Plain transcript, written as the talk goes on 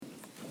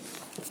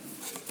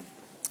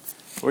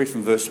We'll read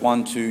from verse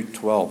 1 to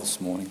 12 this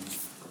morning.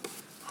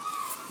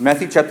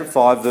 Matthew chapter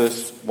 5,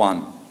 verse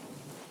 1.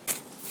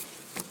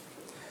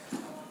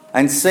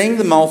 And seeing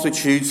the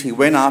multitudes, he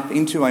went up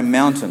into a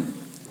mountain.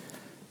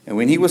 And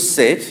when he was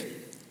set,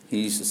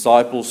 his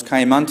disciples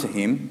came unto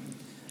him.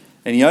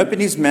 And he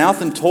opened his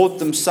mouth and taught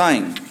them,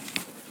 saying,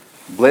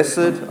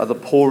 Blessed are the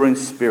poor in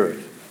spirit,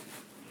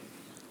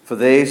 for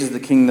theirs is the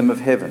kingdom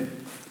of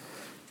heaven.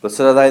 Blessed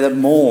are they that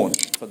mourn,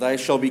 for they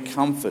shall be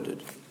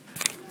comforted.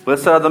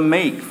 Blessed are the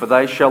meek, for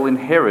they shall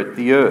inherit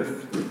the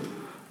earth.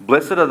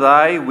 Blessed are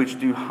they which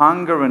do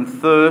hunger and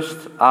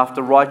thirst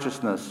after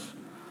righteousness,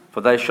 for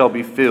they shall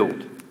be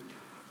filled.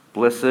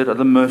 Blessed are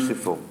the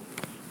merciful,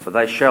 for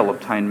they shall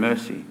obtain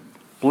mercy.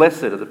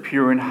 Blessed are the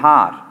pure in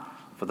heart,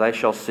 for they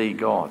shall see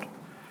God.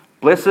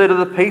 Blessed are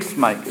the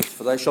peacemakers,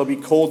 for they shall be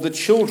called the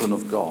children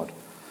of God.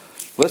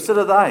 Blessed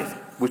are they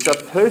which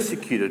are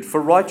persecuted for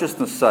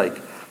righteousness' sake,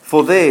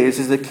 for theirs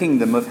is the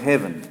kingdom of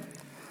heaven.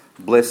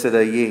 Blessed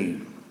are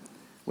ye,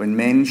 when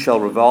men shall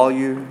revile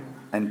you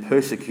and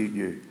persecute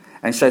you,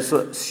 and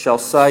shall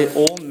say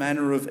all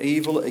manner of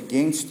evil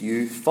against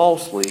you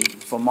falsely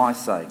for my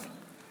sake.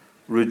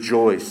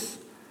 Rejoice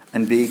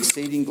and be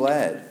exceeding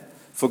glad,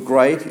 for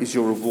great is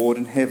your reward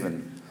in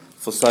heaven,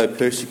 for so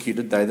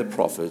persecuted they the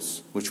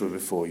prophets which were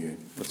before you.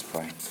 Let's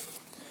pray.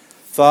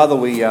 Father,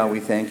 we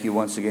thank you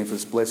once again for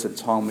this blessed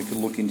time we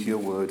can look into your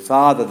word.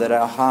 Father, that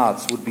our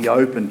hearts would be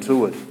open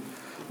to it.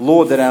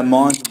 Lord, that our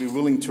minds would be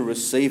willing to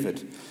receive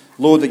it.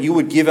 Lord, that you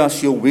would give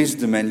us your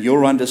wisdom and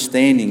your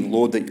understanding.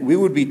 Lord, that we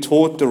would be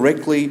taught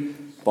directly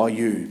by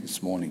you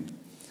this morning.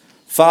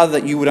 Father,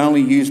 that you would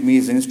only use me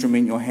as an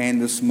instrument in your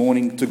hand this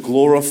morning to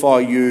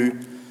glorify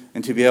you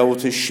and to be able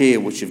to share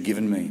what you've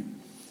given me.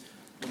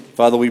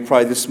 Father, we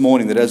pray this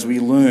morning that as we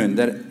learn,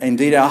 that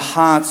indeed our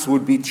hearts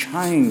would be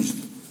changed,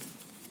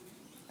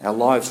 our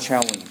lives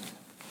challenged,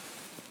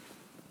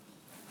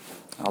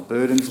 our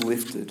burdens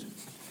lifted,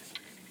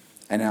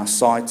 and our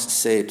sights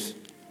set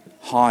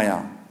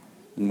higher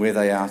than where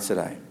they are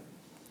today.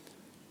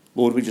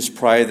 Lord, we just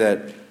pray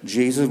that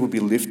Jesus would be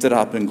lifted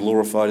up and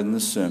glorified in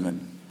this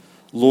sermon.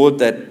 Lord,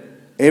 that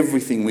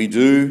everything we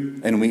do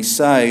and we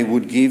say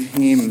would give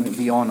him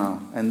the honour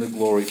and the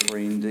glory, for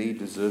he indeed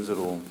deserves it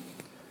all.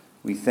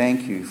 We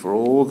thank you for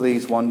all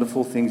these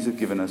wonderful things you've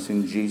given us.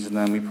 In Jesus'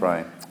 name we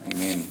pray.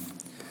 Amen.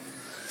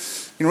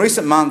 In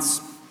recent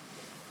months,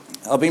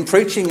 I've been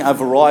preaching a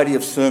variety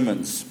of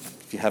sermons.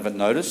 If you haven't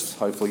noticed,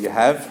 hopefully you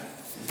have.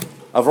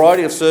 A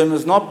variety of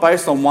sermons, not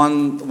based on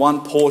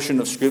one portion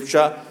of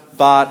Scripture,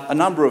 but a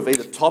number of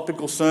either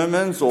topical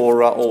sermons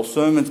or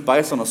sermons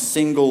based on a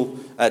single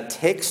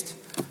text.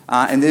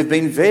 And they've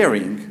been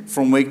varying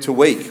from week to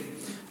week.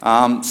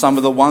 Some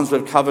of the ones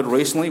we've covered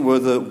recently were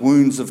the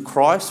wounds of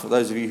Christ, for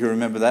those of you who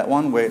remember that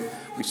one, where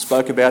we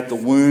spoke about the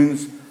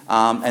wounds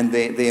and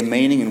their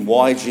meaning and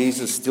why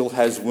Jesus still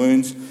has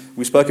wounds.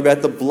 We spoke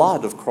about the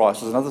blood of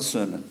Christ as another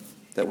sermon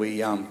that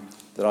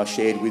I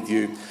shared with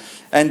you.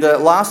 And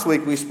last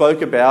week we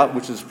spoke about,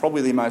 which is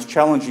probably the most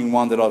challenging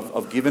one that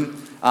I've given,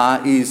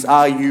 is,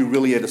 are you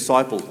really a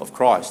disciple of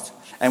Christ?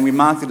 And we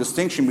marked the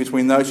distinction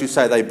between those who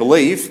say they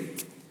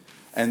believe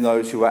and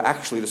those who are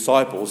actually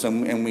disciples.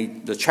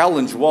 And the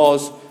challenge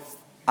was,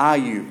 are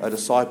you a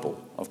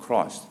disciple of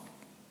Christ?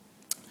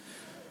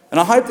 And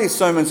I hope these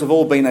sermons have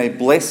all been a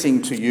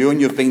blessing to you and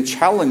you've been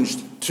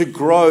challenged to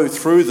grow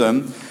through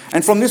them.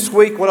 And from this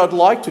week, what I'd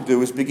like to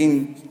do is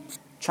begin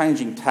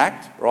changing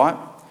tact, right?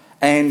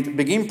 And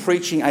begin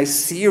preaching a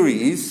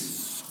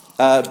series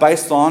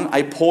based on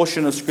a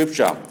portion of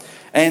Scripture.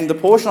 And the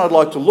portion I'd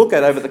like to look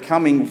at over the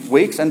coming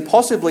weeks and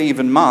possibly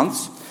even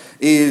months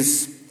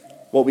is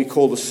what we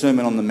call the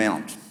Sermon on the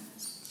Mount.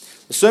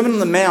 The Sermon on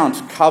the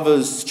Mount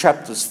covers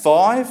chapters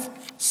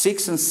 5,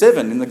 6 and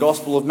 7 in the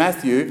Gospel of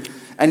Matthew,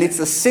 and it's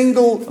the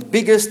single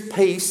biggest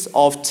piece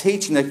of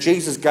teaching that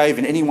Jesus gave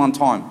in any one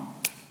time.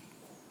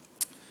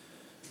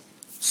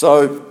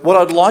 So what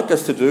I'd like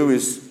us to do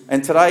is,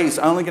 and today is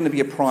only going to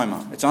be a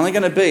primer. It's only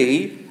going to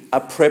be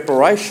a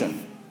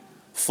preparation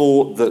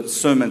for the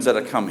sermons that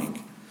are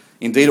coming.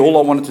 Indeed, all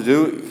I wanted to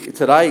do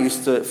today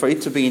is for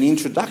it to be an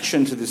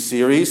introduction to this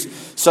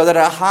series so that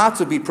our hearts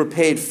would be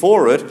prepared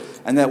for it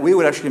and that we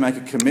would actually make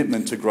a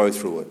commitment to grow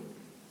through it.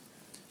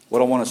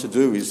 What I want us to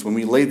do is, when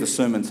we leave the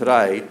sermon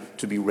today,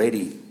 to be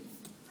ready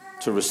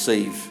to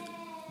receive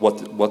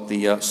what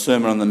the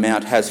Sermon on the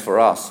Mount has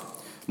for us.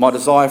 My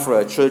desire for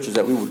our church is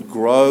that we would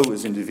grow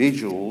as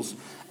individuals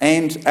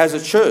and as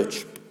a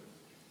church.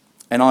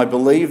 And I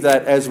believe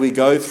that as we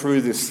go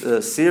through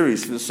this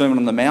series, the Sermon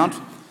on the Mount,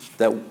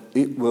 that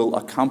it will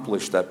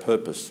accomplish that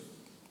purpose.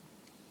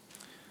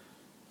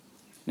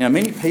 Now,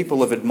 many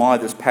people have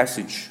admired this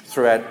passage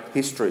throughout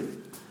history.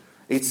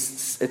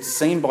 It's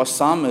seen by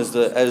some as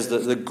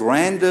the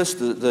grandest,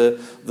 the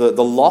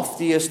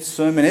loftiest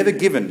sermon ever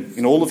given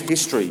in all of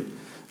history.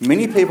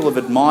 Many people have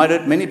admired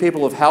it. Many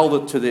people have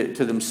held it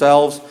to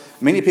themselves.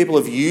 Many people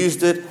have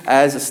used it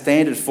as a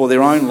standard for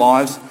their own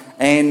lives.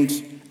 And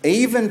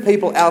even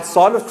people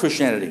outside of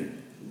Christianity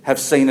have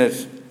seen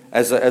it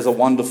as a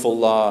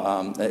wonderful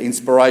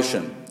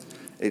inspiration.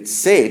 It's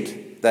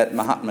said that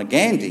Mahatma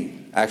Gandhi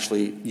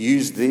actually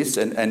used this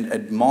and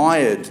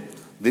admired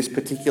this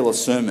particular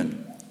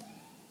sermon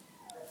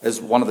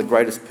as one of the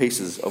greatest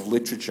pieces of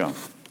literature.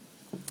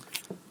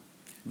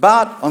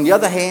 But on the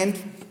other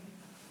hand,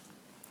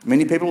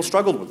 many people have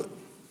struggled with it.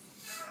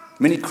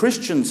 Many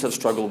Christians have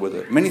struggled with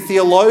it. Many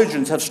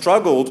theologians have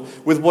struggled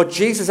with what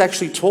Jesus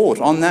actually taught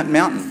on that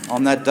mountain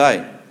on that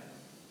day.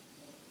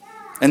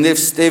 And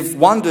they've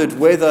wondered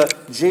whether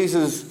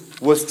Jesus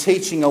was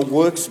teaching a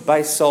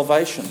works-based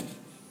salvation.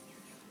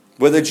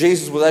 Whether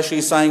Jesus was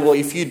actually saying, well,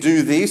 if you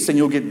do this, then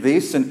you'll get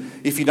this, and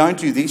if you don't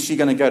do this, you're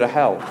going to go to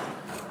hell.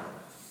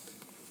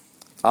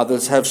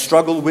 Others have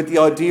struggled with the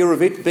idea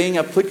of it being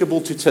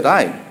applicable to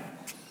today.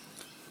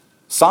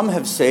 Some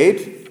have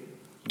said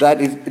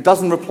that it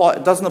doesn't apply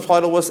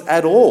to us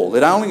at all.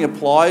 It only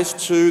applies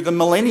to the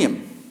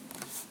millennium.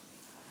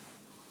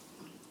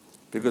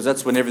 Because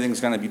that's when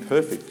everything's going to be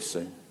perfect, you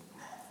see.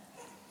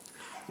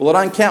 Well,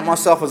 I don't count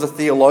myself as a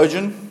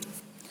theologian.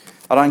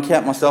 I don't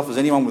count myself as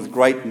anyone with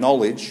great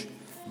knowledge.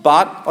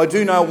 But I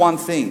do know one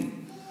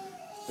thing,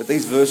 that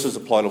these verses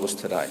apply to us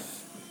today.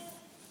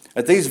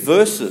 That these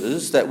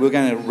verses that we're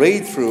going to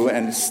read through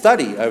and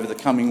study over the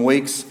coming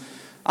weeks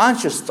aren't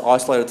just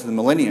isolated to the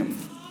millennium.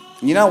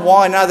 And you know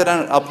why I know they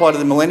don't apply to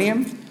the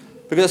millennium?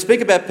 Because I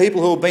speak about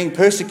people who are being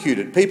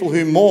persecuted, people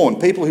who mourn,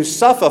 people who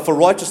suffer for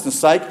righteousness'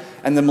 sake,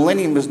 and the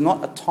millennium is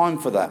not a time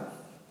for that.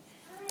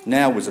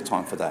 Now is a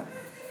time for that.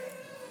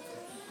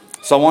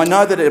 So I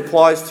know that it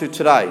applies to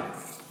today.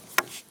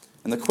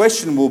 And the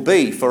question will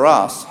be for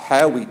us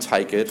how we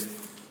take it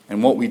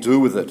and what we do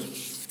with it.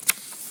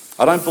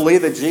 I don't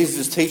believe that Jesus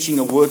is teaching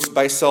a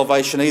works-based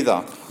salvation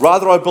either.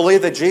 Rather, I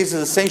believe that Jesus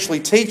is essentially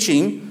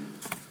teaching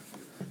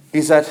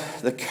is that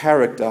the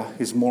character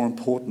is more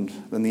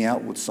important than the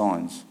outward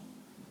signs.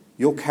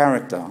 Your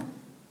character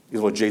is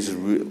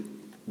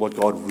what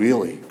God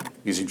really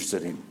is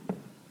interested in.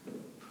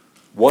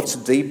 What's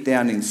deep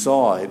down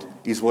inside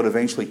is what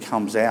eventually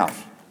comes out.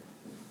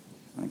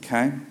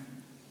 Okay?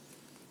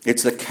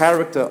 It's the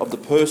character of the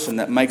person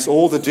that makes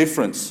all the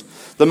difference.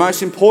 The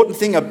most important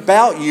thing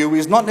about you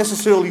is not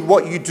necessarily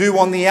what you do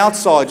on the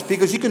outside,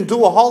 because you can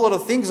do a whole lot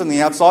of things on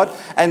the outside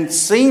and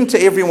seem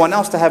to everyone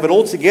else to have it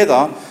all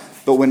together,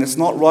 but when it's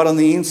not right on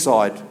the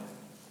inside,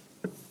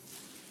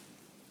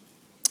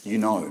 you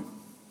know.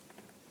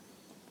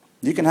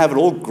 You can have it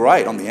all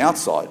great on the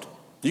outside.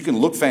 You can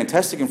look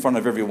fantastic in front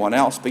of everyone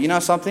else, but you know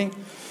something?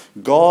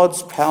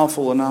 God's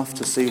powerful enough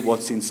to see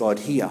what's inside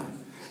here.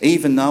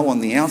 Even though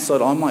on the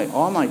outside I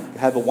might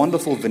have a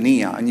wonderful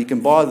veneer, and you can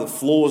buy the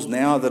floors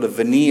now that are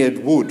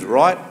veneered wood,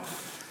 right?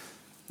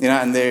 You know,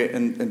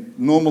 and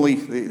normally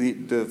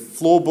the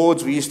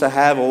floorboards we used to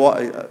have, or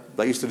what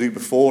they used to do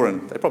before,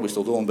 and they probably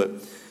still do them, but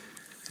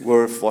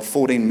were like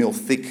 14 mil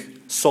thick,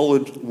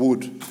 solid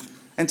wood.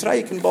 And today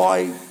you can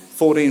buy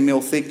 14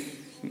 mil thick,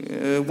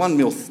 1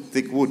 mil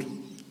thick wood,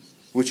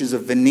 which is a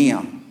veneer,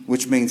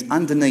 which means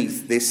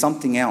underneath there's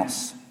something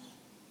else.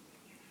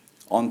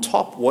 On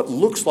top, what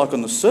looks like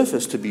on the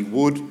surface to be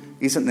wood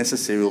isn't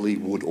necessarily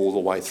wood all the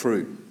way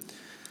through.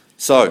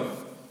 So,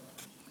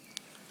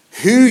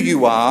 who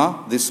you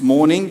are this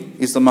morning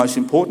is the most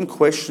important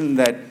question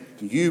that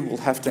you will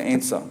have to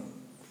answer.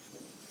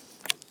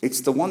 It's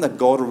the one that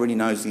God already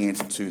knows the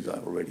answer to,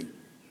 though, already.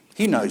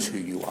 He knows who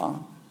you are.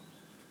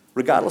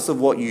 Regardless of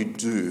what you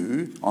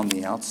do on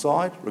the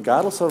outside,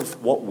 regardless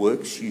of what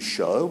works you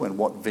show and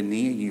what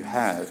veneer you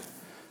have,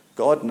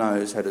 God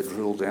knows how to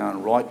drill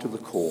down right to the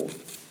core.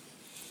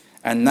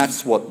 And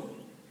that's what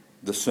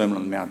the Sermon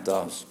on the Mount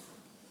does.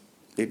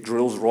 It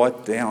drills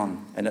right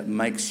down and it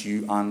makes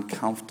you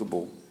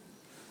uncomfortable.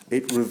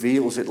 It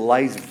reveals, it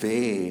lays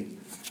bare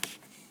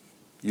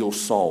your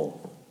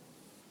soul.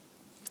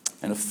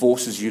 And it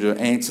forces you to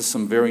answer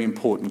some very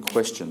important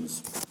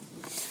questions.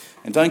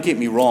 And don't get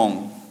me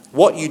wrong,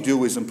 what you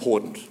do is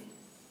important.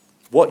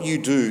 What you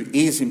do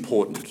is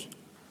important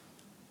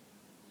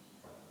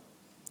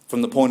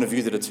from the point of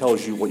view that it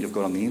tells you what you've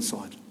got on the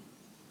inside.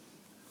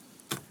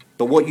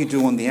 But what you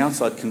do on the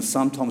outside can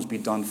sometimes be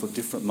done for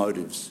different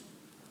motives.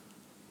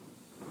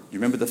 You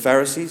remember the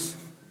Pharisees?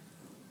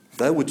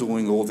 They were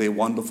doing all their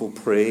wonderful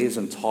prayers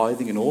and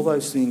tithing and all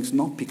those things,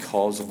 not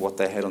because of what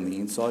they had on the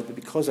inside, but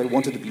because they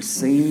wanted to be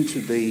seen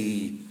to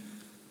be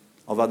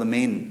of other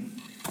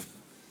men.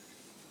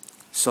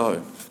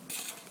 So,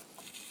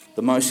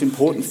 the most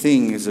important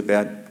thing is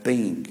about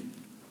being,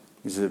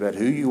 is about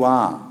who you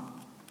are.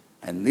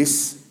 And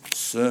this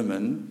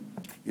sermon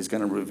is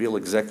going to reveal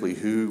exactly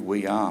who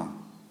we are.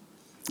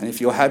 And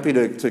if you're happy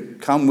to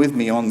come with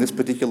me on this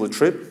particular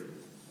trip,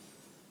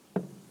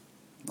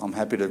 I'm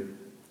happy to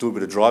do a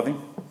bit of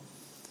driving.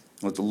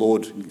 Let the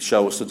Lord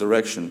show us the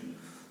direction.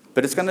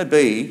 But it's going to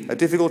be a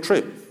difficult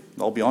trip.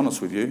 I'll be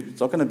honest with you. It's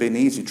not going to be an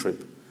easy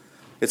trip.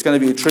 It's going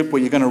to be a trip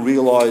where you're going to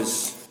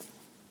realise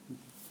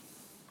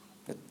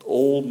that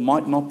all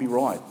might not be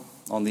right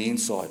on the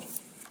inside.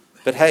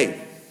 But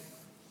hey,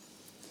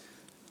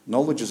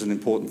 knowledge is an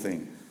important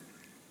thing.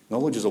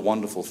 Knowledge is a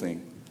wonderful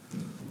thing.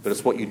 But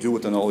it's what you do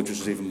with the knowledge which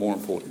is even more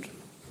important.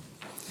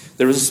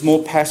 There is a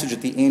small passage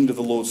at the end of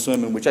the Lord's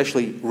Sermon which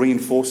actually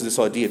reinforces this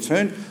idea.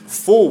 Turn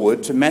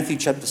forward to Matthew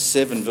chapter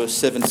 7, verse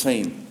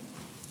 17.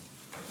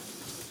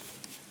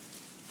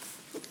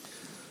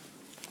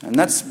 And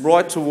that's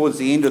right towards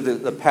the end of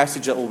the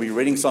passage that we'll be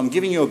reading. So I'm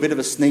giving you a bit of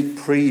a sneak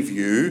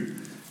preview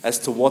as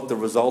to what the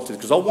result is,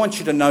 because I want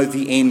you to know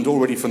the end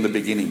already from the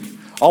beginning.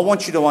 I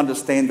want you to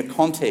understand the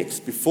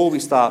context before we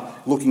start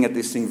looking at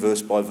this thing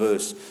verse by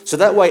verse. So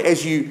that way,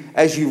 as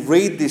you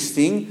read this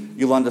thing,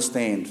 you'll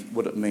understand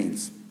what it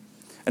means.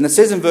 And it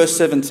says in verse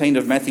 17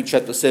 of Matthew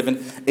chapter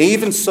 7,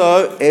 "Even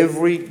so,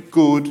 every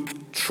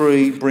good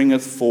tree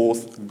bringeth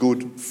forth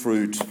good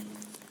fruit,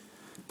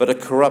 but a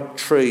corrupt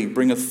tree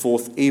bringeth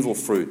forth evil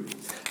fruit.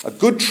 A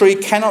good tree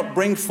cannot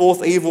bring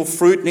forth evil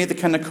fruit, neither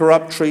can a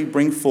corrupt tree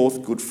bring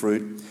forth good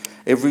fruit.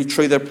 Every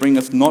tree that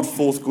bringeth not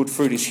forth good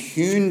fruit is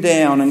hewn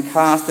down and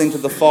cast into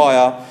the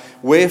fire.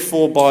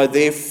 Wherefore by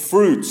their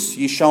fruits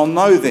ye shall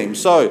know them."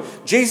 So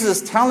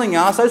Jesus is telling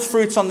us those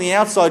fruits on the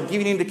outside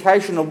give an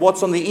indication of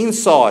what's on the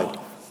inside.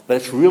 But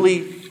it's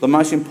really the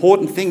most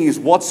important thing is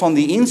what's on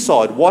the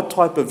inside. What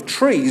type of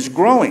tree is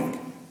growing?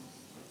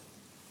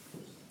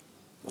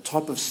 What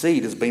type of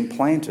seed has been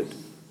planted?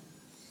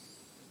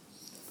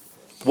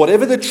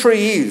 Whatever the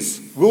tree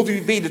is will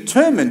be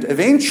determined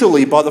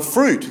eventually by the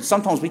fruit.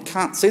 Sometimes we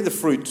can't see the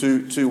fruit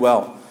too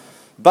well.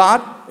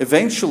 But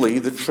eventually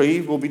the tree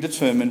will be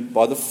determined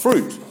by the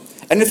fruit.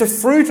 And if the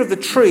fruit of the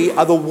tree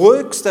are the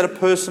works that a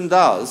person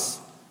does,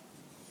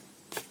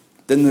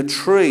 then the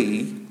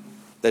tree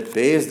that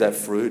bears that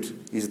fruit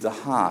is the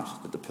heart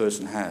that the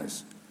person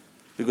has.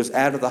 Because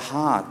out of the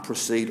heart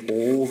proceed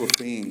all the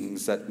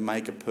things that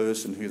make a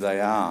person who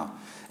they are.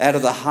 Out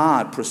of the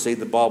heart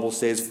proceed, the Bible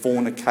says,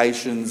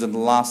 fornications and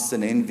lusts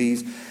and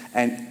envies.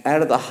 And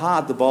out of the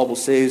heart, the Bible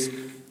says,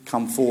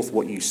 come forth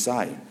what you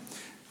say.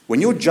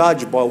 When you're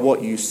judged by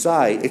what you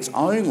say, it's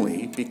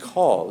only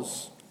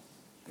because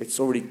it's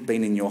already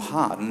been in your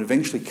heart and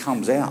eventually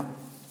comes out.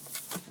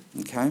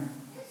 Okay?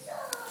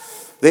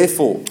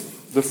 Therefore,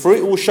 the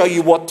fruit will show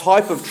you what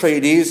type of tree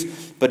it is,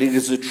 but it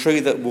is a tree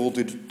that will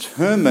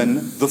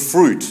determine the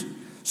fruit.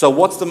 So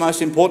what's the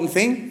most important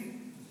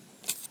thing?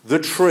 The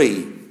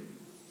tree.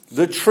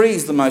 The tree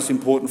is the most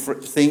important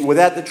thing.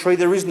 Without the tree,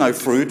 there is no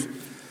fruit.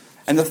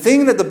 And the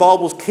thing that the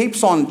Bible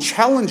keeps on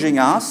challenging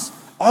us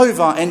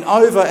over and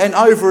over and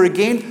over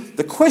again,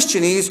 the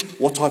question is,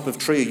 what type of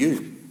tree are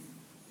you?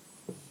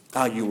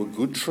 Are you a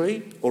good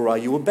tree or are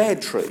you a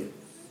bad tree?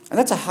 And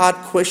that's a hard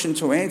question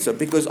to answer,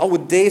 because I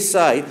would dare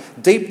say,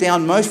 deep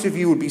down, most of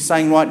you would be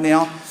saying right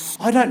now,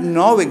 I don't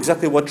know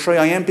exactly what tree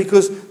I am,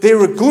 because there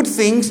are good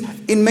things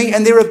in me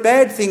and there are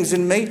bad things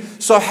in me.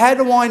 So how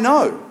do I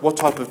know what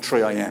type of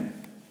tree I am?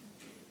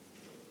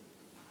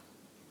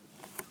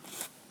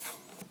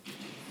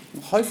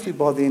 Hopefully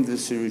by the end of the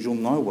series you'll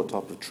know what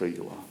type of tree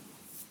you are.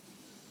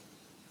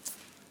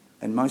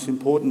 And most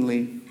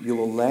importantly,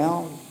 you'll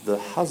allow the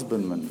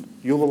husbandman,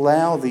 you'll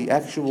allow the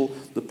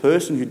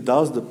person who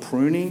does the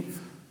pruning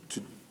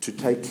to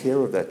take care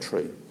of that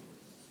tree.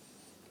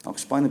 I'll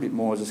explain a bit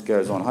more as this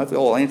goes on.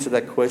 Hopefully I'll answer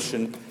that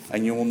question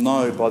and you will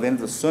know by the end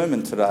of the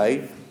sermon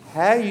today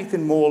how you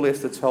can more or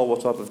less tell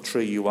what type of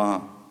tree you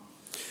are.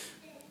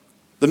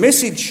 The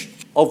message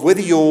of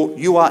whether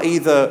you are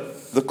either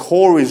the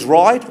core is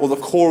right or the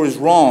core is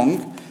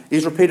wrong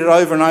is repeated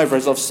over and over,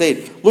 as I've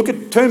said.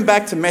 Turn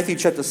back to Matthew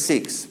chapter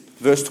 6,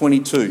 verse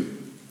 22.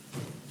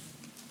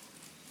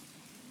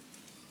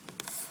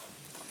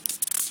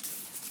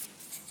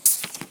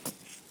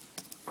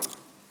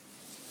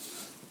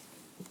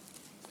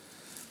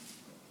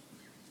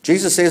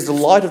 Jesus says, "The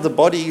light of the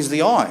body is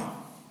the eye.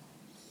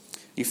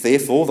 If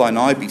therefore thine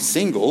eye be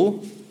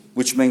single,"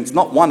 which means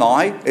not one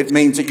eye, it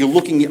means that you're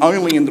looking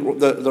only in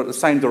the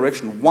same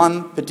direction,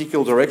 one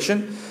particular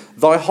direction,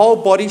 "thy whole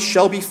body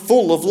shall be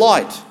full of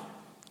light.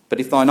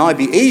 But if thine eye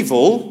be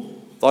evil,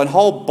 thine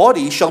whole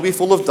body shall be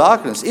full of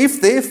darkness.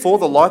 If therefore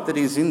the light that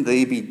is in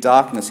thee be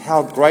darkness,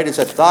 how great is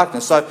that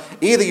darkness?" So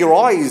either your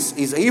eye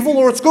is evil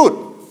or it's good,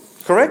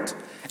 correct?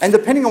 And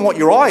depending on what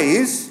your eye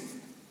is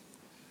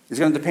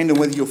going to depend on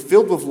whether you're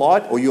filled with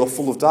light or you're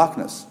full of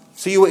darkness.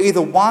 So you are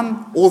either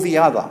one or the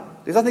other.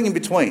 There's nothing in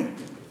between.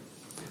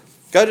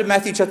 Go to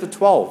Matthew chapter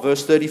 12,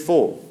 verse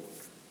 34.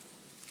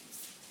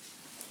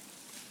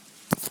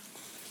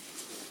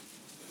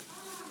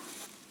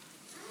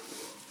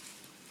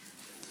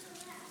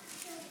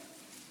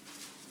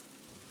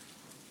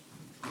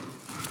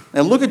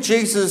 Now look at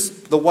Jesus,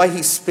 the way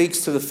he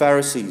speaks to the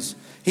Pharisees.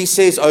 He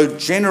says, "O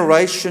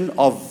generation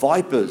of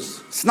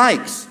vipers,"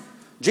 snakes.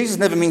 Jesus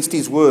never minced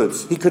his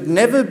words. He could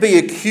never be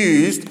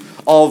accused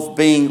of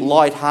being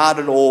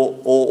light-hearted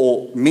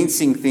or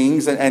mincing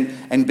things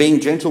and being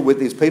gentle with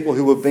these people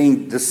who were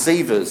being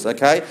deceivers,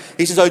 okay?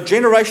 He says, "O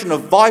generation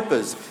of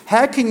vipers,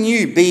 how can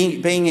you,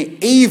 being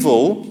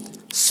evil,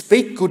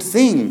 speak good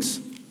things?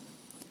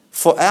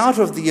 For out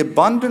of the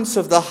abundance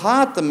of the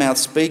heart the mouth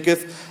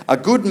speaketh. A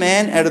good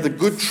man out of the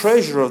good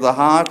treasure of the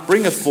heart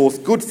bringeth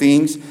forth good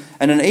things,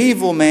 and an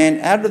evil man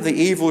out of the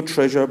evil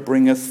treasure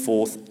bringeth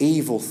forth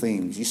evil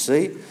things." You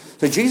see?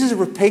 So Jesus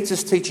repeats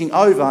this teaching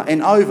over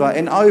and over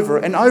and over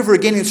and over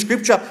again in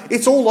Scripture.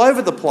 It's all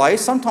over the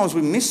place. Sometimes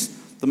we miss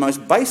the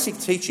most basic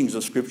teachings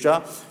of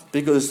Scripture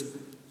because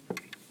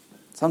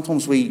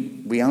sometimes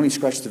we only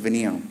scratch the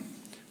veneer.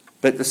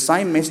 But the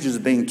same messages are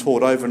being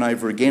taught over and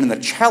over again, and the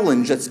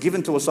challenge that's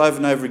given to us over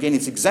and over again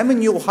is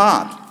examine your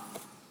heart.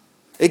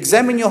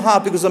 Examine your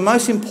heart, because the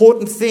most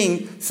important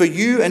thing for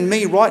you and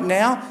me right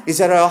now is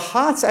that our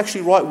heart's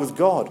actually right with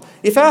God.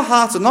 If our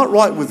hearts are not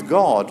right with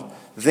God,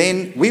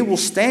 then we will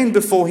stand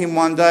before Him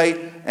one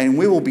day and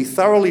we will be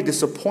thoroughly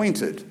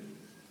disappointed.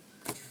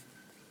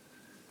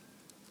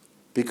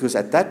 Because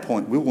at that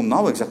point, we will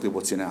know exactly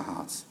what's in our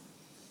hearts.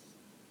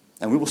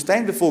 And we will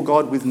stand before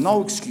God with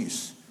no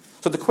excuse.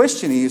 So the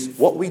question is,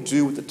 what we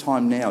do with the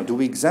time now. Do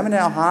we examine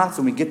our hearts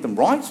and we get them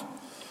right?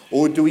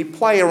 Or do we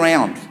play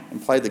around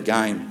and play the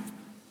game?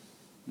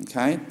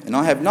 Okay? And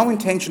I have no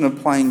intention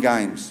of playing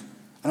games.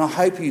 And I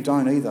hope you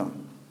don't either.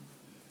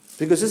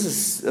 Because this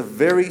is a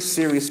very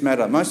serious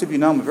matter. Most of you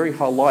know I'm a very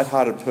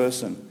light-hearted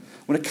person.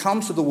 When it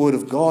comes to the Word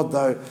of God,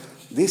 though,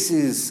 this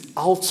is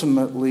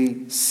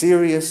ultimately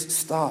serious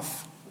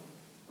stuff.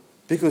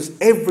 Because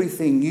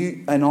everything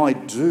you and I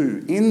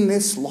do in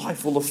this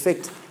life will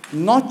affect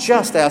not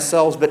just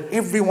ourselves, but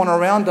everyone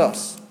around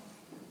us.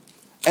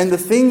 And the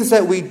things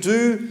that we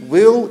do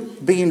will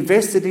be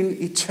invested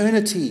in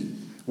eternity,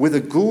 whether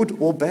good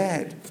or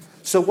bad.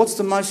 So what's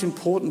the most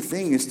important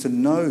thing is to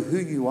know who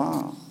you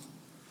are.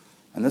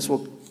 And that's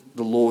what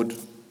the Lord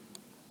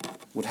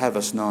would have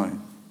us know. You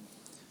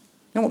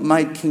know what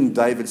made King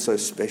David so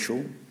special?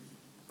 You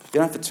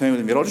don't have to turn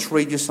with me, but I'll just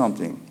read you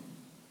something.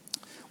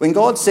 When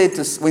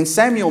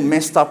Samuel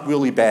messed up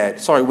really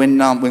bad,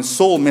 when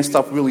Saul messed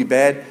up really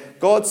bad,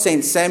 God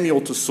sent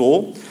Samuel to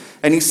Saul,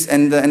 and it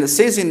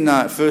says in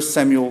 1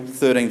 Samuel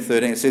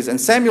 13:13, it says, "And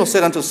Samuel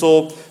said unto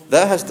Saul,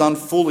 Thou hast done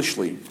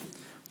foolishly.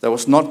 Thou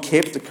hast not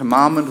kept the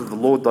commandment of the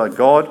Lord thy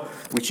God,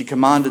 which he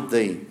commanded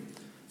thee.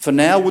 For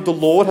now would the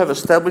Lord have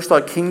established thy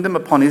kingdom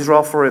upon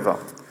Israel forever.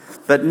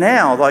 But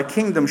now thy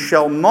kingdom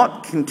shall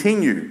not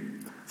continue."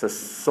 So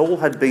Saul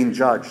had been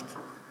judged.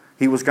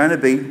 He was going to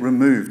be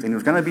removed, and he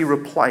was going to be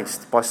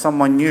replaced by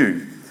someone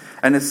new.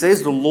 And it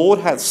says, "The Lord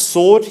hath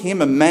sought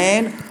him a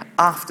man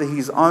after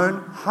his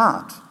own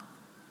heart."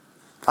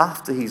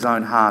 After his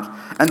own heart.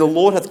 "And the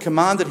Lord hath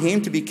commanded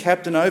him to be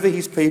captain over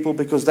his people,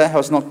 because thou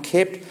hast not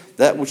kept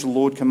that which the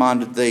Lord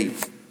commanded thee."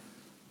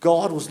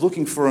 God was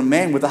looking for a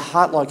man with a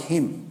heart like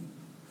him.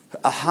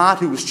 A heart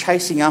who was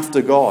chasing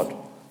after God.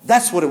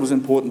 That's what it was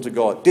important to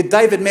God. Did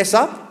David mess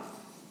up?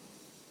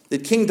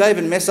 Did King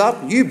David mess up?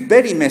 You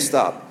bet he messed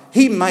up.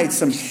 He made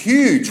some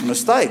huge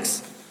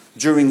mistakes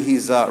during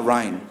his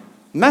reign.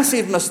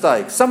 Massive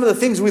mistakes. Some of the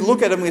things we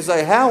look at and we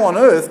say, how on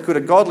earth could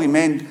a godly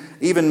man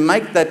even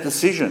make that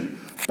decision?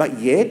 But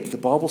yet, the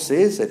Bible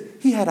says that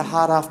he had a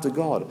heart after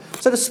God.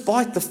 So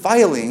despite the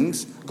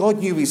failings, God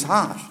knew his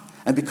heart.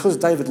 And because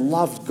David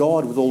loved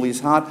God with all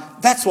his heart,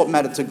 that's what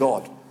mattered to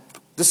God.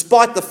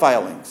 Despite the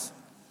failings.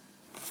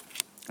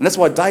 And that's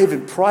why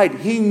David prayed.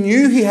 He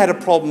knew he had a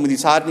problem with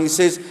his heart. And he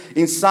says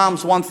in Psalm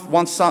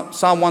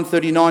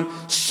 139,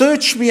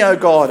 "Search me, O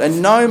God,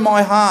 and know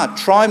my heart.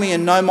 Try me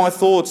and know my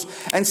thoughts.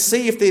 And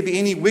see if there be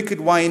any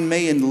wicked way in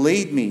me, and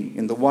lead me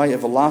in the way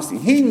everlasting."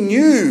 He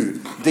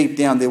knew deep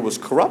down there was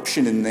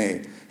corruption in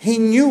there. He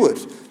knew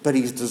it. But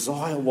his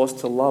desire was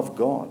to love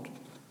God.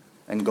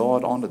 And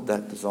God honoured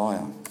that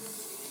desire.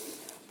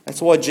 That's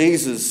why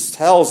Jesus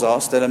tells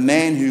us that a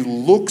man who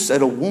looks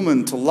at a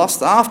woman to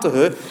lust after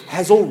her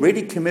has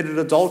already committed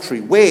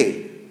adultery. Where?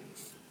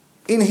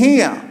 In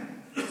here.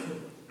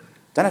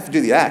 Don't have to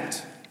do the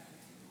act.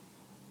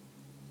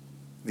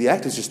 The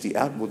act is just the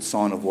outward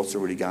sign of what's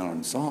already going on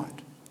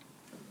inside.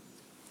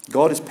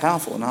 God is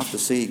powerful enough to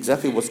see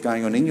exactly what's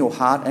going on in your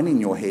heart and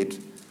in your head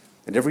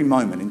at every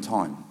moment in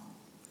time.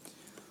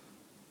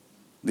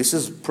 This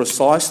is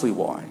precisely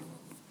why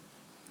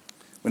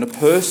when a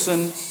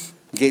person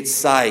gets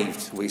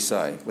saved, we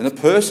say. When a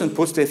person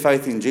puts their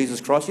faith in Jesus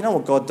Christ, you know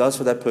what God does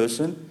for that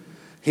person?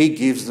 He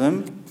gives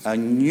them a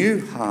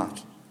new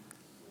heart.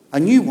 A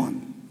new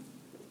one.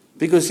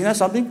 Because you know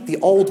something? The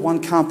old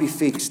one can't be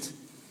fixed.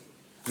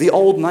 The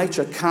old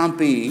nature can't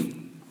be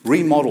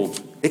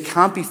remodeled. It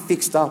can't be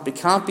fixed up. It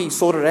can't be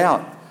sorted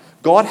out.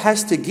 God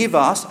has to give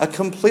us a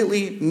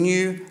completely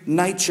new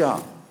nature.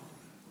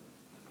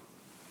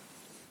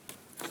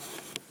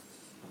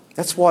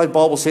 That's why the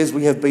Bible says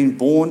we have been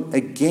born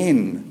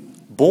again.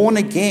 Born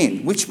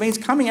again, which means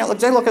coming out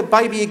like a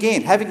baby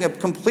again, having a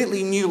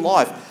completely new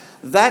life.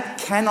 That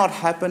cannot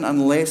happen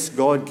unless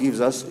God gives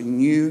us a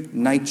new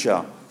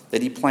nature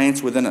that he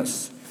plants within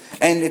us.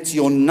 And it's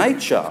your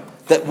nature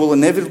that will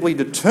inevitably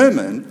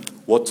determine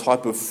what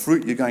type of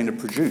fruit you're going to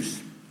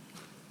produce.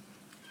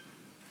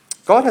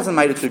 God hasn't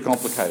made it too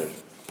complicated.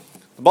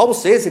 The Bible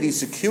says that he's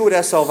secured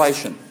our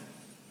salvation.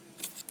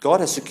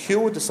 God has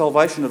secured the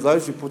salvation of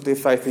those who put their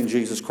faith in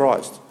Jesus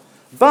Christ.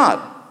 But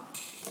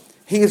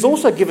he has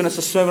also given us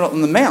a Sermon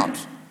on the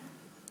Mount,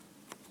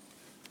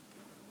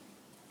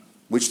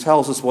 which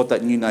tells us what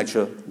that new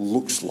nature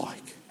looks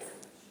like.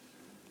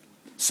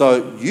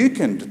 So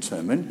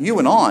you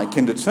and I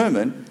can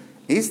determine,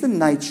 is the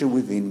nature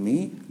within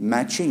me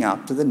matching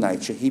up to the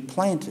nature he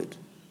planted?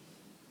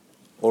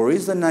 Or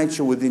is the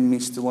nature within me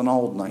still an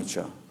old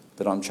nature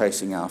that I'm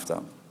chasing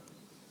after?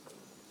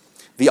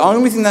 The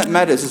only thing that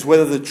matters is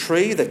whether the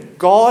tree that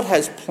God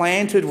has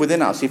planted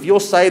within us, if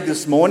you're saved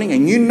this morning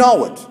and you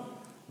know it,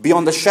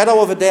 beyond the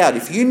shadow of a doubt,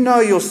 if you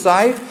know you're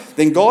saved,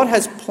 then God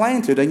has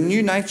planted a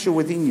new nature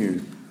within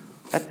you.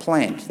 That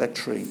plant, that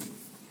tree.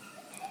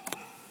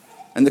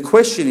 And the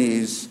question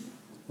is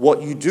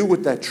what you do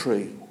with that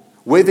tree.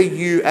 Whether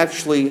you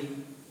actually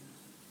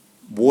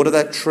water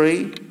that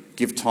tree,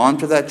 give time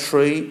to that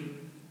tree,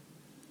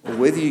 or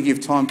whether you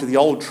give time to the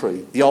old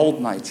tree, the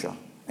old nature,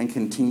 and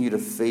continue to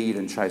feed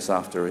and chase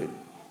after it.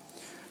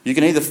 You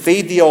can either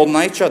feed the old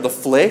nature, the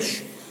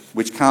flesh,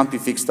 which can't be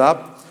fixed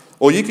up,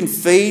 or you can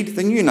feed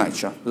the new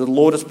nature that the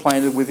Lord has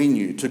planted within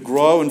you to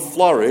grow and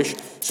flourish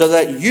so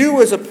that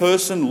you as a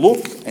person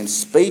look and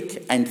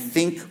speak and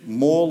think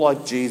more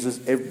like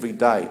Jesus every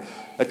day.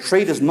 A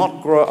tree does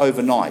not grow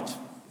overnight.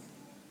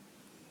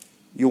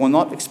 You are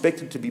not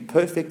expected to be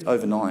perfect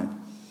overnight.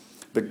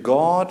 But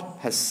God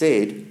has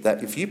said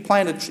that if He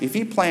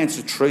plants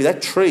a tree,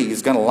 that tree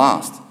is going to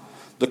last.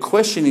 The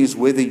question is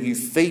whether you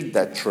feed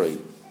that tree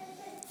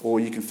or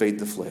you can feed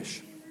the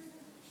flesh.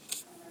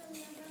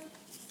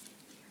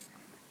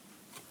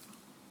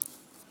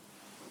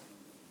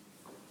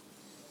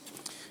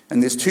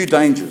 And there's two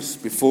dangers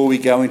before we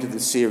go into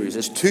this series.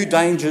 There's two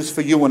dangers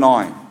for you and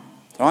I.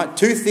 All right?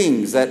 Two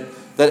things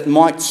that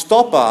might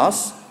stop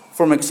us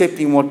from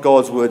accepting what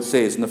God's word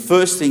says. And the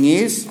first thing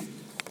you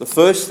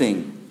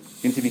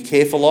need to be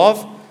careful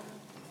of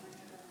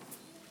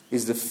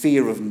is the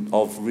fear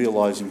of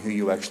realising who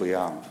you actually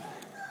are.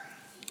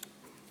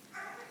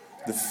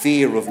 The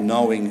fear of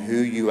knowing who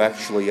you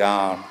actually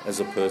are as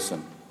a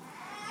person.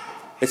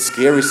 It's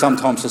scary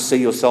sometimes to see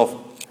yourself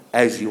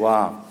as you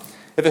are.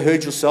 Ever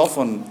heard your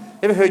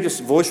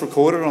voice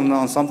recorded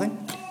on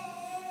something?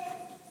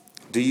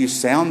 Do you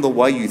sound the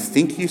way you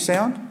think you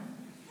sound?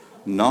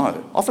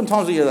 No.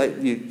 Oftentimes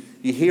you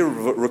hear a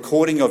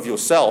recording of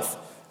yourself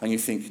and you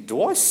think,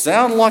 do I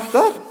sound like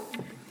that?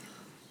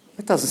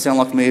 That doesn't sound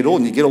like me at all.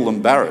 And you get all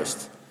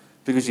embarrassed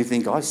because you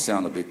think, I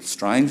sound a bit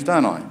strange,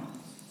 don't I?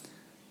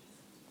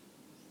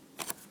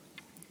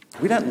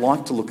 We don't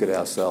like to look at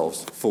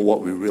ourselves for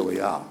what we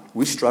really are.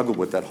 We struggle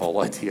with that whole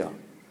idea.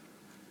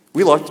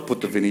 We like to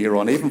put the veneer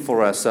on, even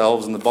for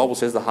ourselves, and the Bible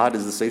says the heart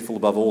is deceitful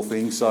above all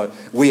things, so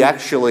we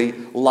actually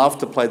love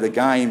to play the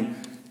game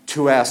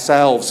to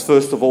ourselves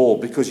first of all,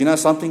 because you know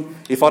something?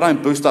 If I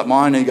don't boost up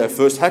my own ego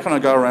first, how can I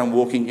go around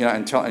walking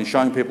and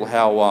showing people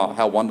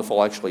how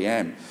wonderful I actually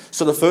am?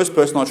 So the first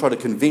person I try to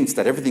convince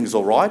that everything's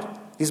all right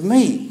is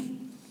me.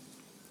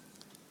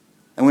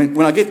 And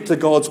when I get to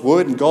God's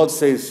word and God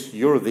says,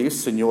 you're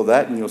this and you're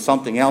that and you're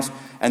something else,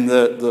 and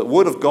the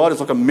word of God is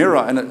like a mirror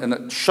and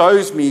it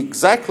shows me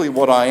exactly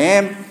what I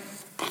am,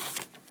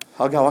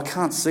 I go, I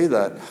can't see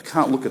that. I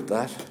can't look at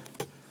that.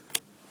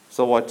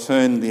 So I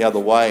turn the other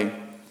way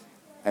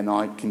and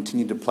I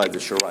continue to play the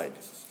charade.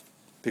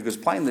 Because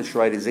playing the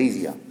charade is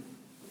easier.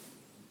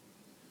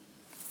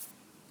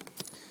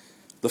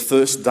 The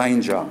first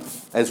danger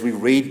as we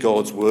read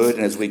God's word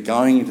and as we're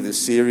going into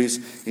this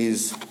series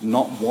is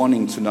not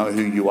wanting to know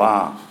who you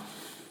are.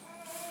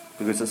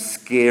 Because it's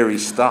scary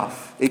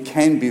stuff. It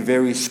can be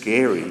very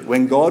scary.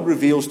 When God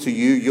reveals to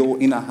you your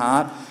inner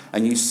heart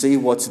and you see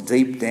what's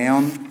deep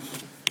down,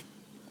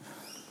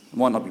 it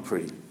might not be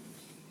pretty.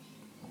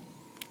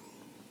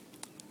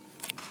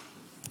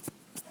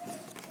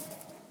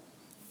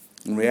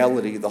 In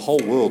reality, the whole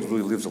world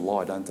really lives a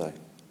lie, don't they?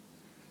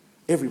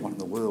 Everyone in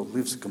the world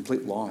lives a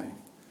complete lie.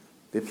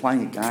 They're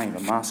playing a game, a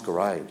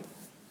masquerade.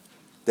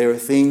 There are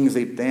things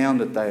deep down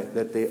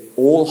that they're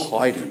all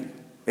hiding.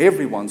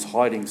 Everyone's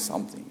hiding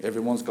something.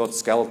 Everyone's got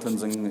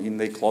skeletons in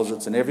their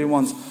closets and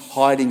everyone's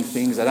hiding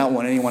things they don't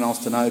want anyone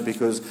else to know,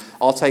 because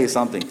I'll tell you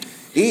something.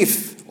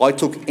 If I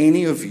took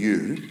any of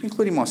you,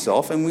 including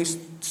myself, and we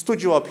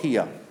stood you up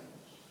here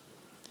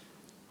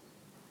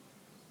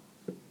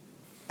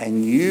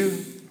and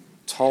you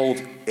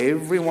told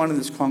everyone in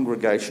this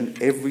congregation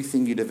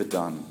everything you'd ever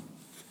done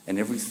and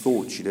every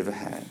thought you'd ever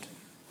had,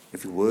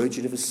 every word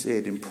you'd ever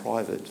said in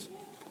private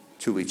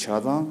to each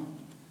other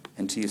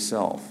and to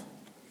yourself,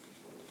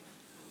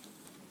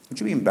 would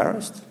you be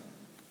embarrassed?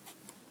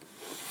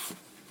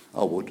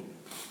 I would. It'd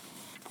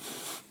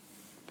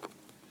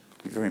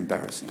be very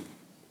embarrassing.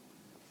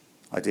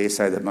 I dare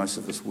say that most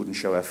of us wouldn't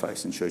show our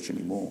face in church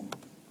anymore.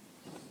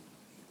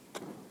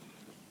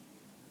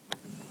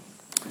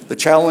 The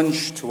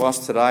challenge to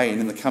us today and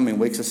in the coming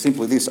weeks is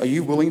simply this. Are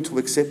you willing to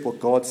accept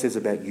what God says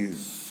about you?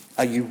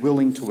 Are you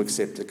willing to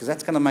accept it? Because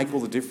that's going to make all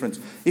the difference.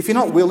 If you're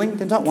not willing,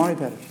 then don't worry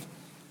about it.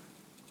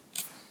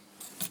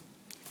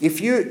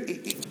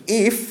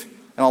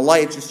 And I'll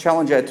lay this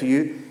challenge out to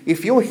you,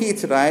 if you're here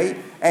today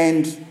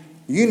and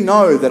you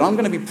know that I'm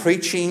going to be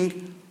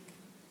preaching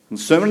the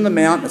Sermon on the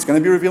Mount, it's going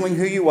to be revealing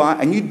who you are,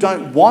 and you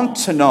don't want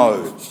to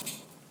know,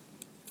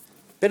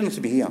 better not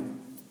to be here. And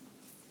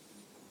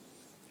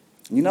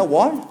you know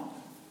why?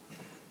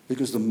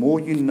 Because the more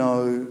you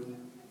know,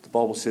 the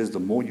Bible says, the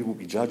more you will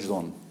be judged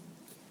on.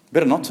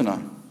 Better not to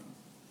know.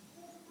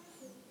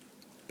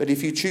 But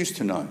if you choose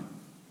to know,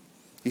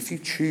 if you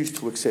choose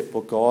to accept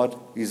what God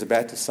is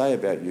about to say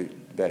about you,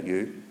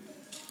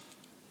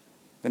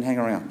 then hang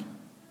around.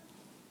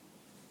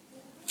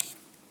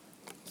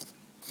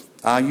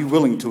 Are you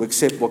willing to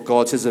accept what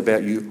God says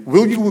about you?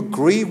 Will you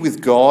agree with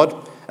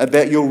God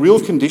about your real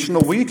condition,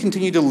 or will you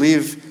continue to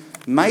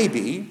live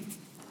maybe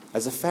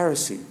as a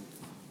Pharisee?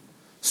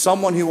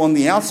 Someone who on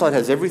the outside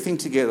has everything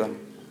together,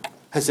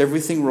 has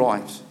everything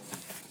right,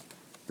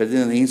 but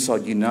then on the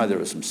inside you know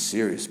there are some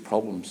serious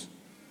problems.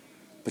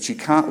 But you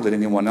can't let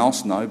anyone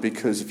else know,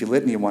 because if you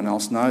let anyone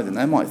else know, then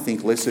they might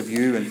think less of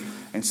you,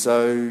 and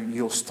so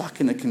you're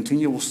stuck in a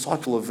continual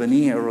cycle of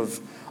veneer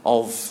of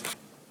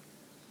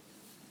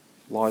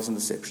lies and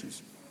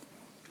deceptions.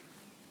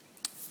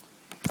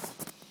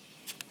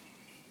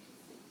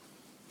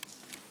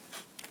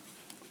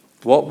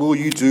 What will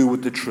you do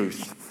with the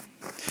truth?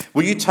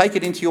 Will you take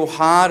it into your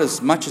heart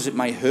as much as it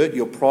may hurt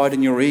your pride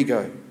and your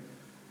ego?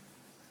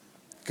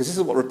 Because this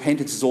is what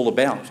repentance is all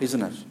about,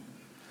 isn't it?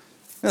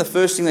 You know,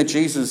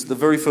 the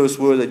very first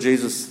word that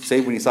Jesus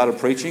said when he started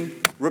preaching,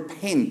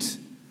 repent.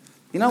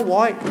 You know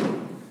why?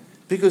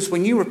 Because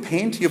when you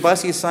repent, you're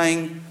basically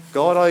saying,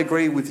 God, I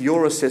agree with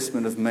your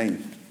assessment of me.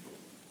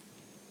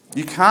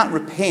 You can't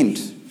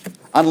repent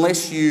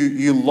unless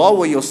you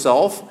lower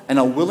yourself and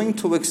are willing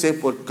to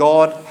accept what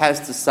God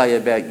has to say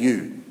about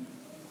you.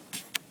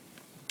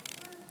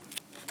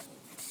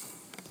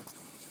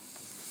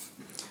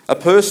 A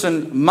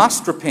person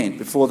must repent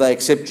before they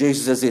accept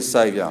Jesus as their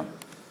Saviour.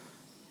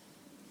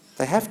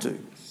 They have to.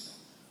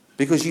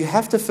 Because you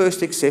have to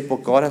first accept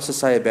what God has to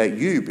say about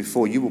you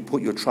before you will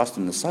put your trust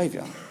in the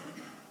Saviour.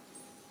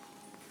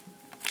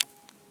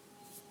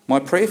 My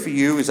prayer for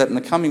you is that in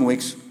the coming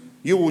weeks,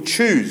 you will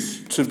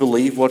choose to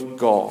believe what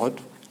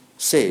God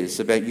says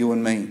about you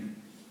and me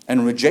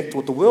and reject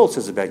what the world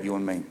says about you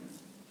and me.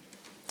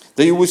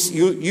 That you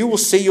will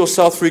see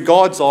yourself through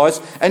God's eyes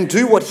and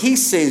do what He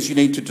says you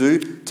need to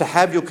do to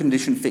have your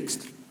condition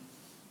fixed.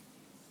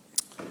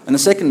 And the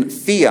second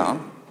thing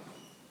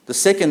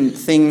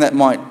that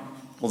might,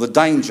 or the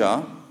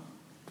danger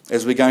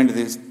as we go into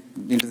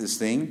this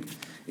thing,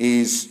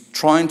 is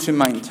trying to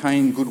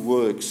maintain good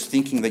works,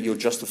 thinking that you're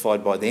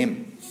justified by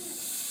them.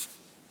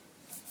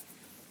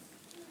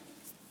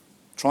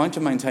 Trying to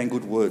maintain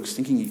good works,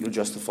 thinking that you're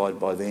justified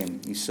by them.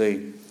 You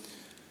see,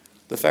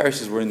 the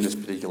Pharisees were in this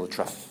particular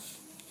trap.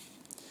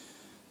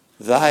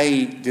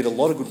 They did a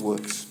lot of good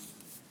works.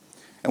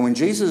 And when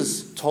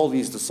Jesus told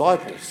his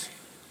disciples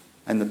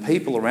and the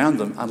people around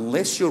them,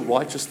 unless your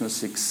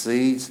righteousness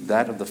exceeds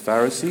that of the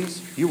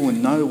Pharisees, you will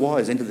in no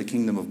wise enter the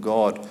kingdom of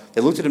God. They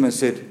looked at him and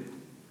said,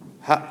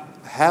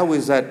 how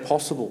is that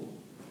possible?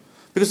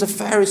 Because the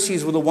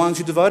Pharisees were the ones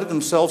who devoted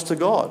themselves to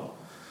God.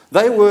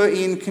 They were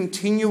in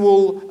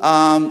continual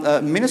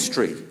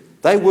ministry.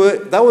 They were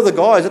the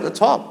guys at the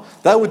top.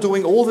 They were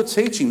doing all the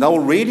teaching. They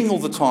were reading all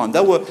the time. They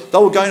were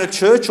going to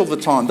church all the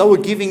time. They were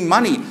giving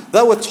money.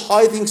 They were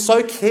tithing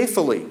so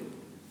carefully.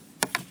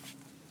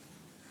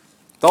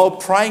 They were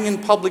praying in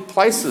public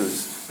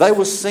places. They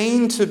were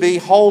seen to be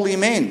holy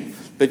men.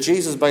 But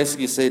Jesus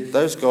basically said,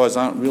 those guys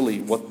aren't really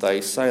what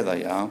they say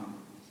they are.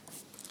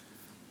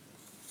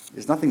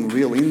 There's nothing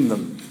real in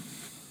them.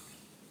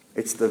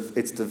 It's the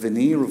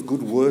veneer of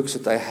good works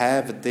that they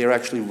have that they're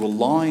actually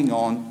relying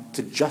on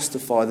to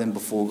justify them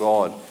before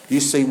God. You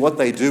see, what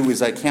they do is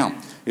they count.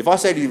 If I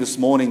say to you this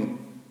morning,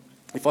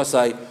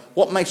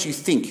 what makes you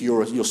think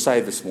you're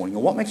saved this morning?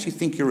 Or what makes you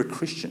think you're a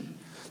Christian?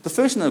 The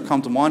first thing that will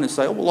come to mind is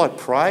say, oh, well, I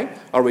pray,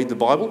 I read the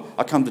Bible,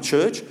 I come to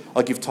church,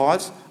 I give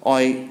tithes,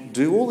 I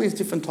do all these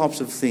different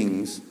types of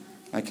things,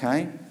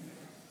 okay?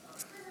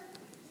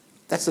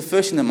 That's the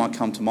first thing that might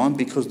come to mind,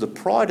 because the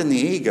pride and the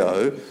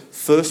ego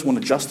first want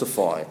to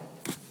justify.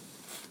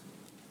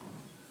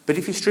 But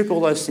if you strip all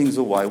those things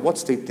away,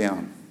 what's deep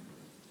down?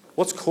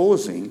 What's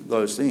causing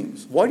those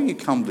things? Why do you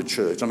come to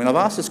church? I mean, I've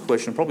asked this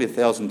question probably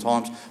 1,000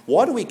 times.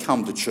 Why do we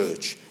come to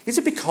church? Is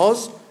it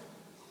because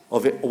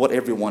of what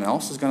everyone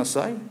else is going to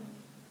say?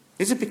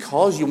 Is it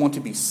because you want to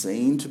be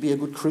seen to be a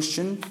good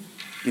Christian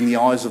in the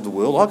eyes of the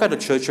world? I go to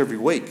church every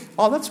week.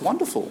 Oh, that's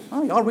wonderful.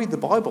 Oh, I read the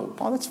Bible.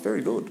 Oh, that's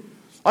very good.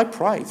 I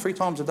pray 3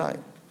 times a day.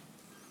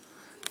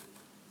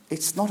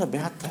 It's not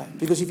about that.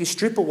 Because if you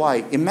strip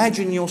away,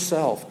 imagine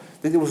yourself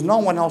that there was no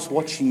one else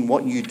watching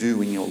what you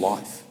do in your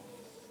life.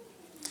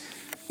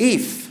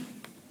 If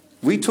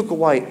we took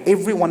away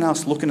everyone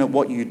else looking at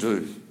what you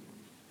do,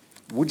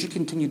 would you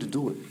continue to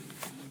do it?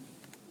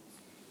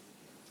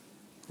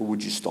 Or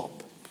would you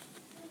stop?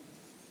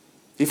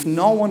 If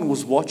no one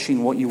was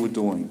watching what you were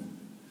doing,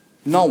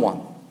 no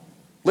one.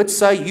 Let's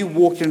say you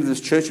walked into this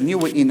church and you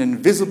were an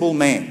invisible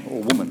man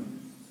or woman,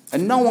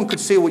 and no one could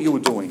see what you were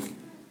doing.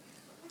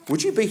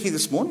 Would you be here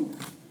this morning?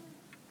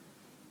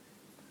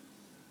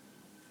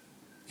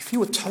 If you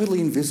were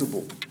totally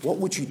invisible, what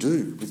would you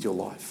do with your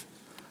life?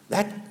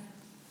 That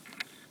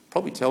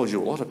probably tells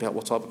you a lot about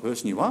what type of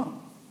person you are.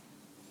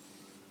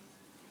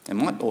 It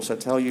might also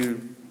tell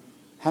you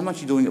how much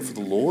you're doing it for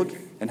the Lord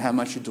and how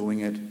much you're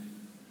doing it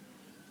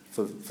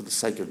for the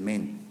sake of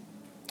men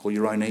or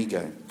your own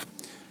ego.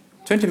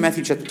 Turn to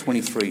Matthew chapter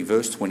 23,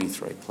 verse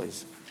 23,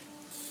 please.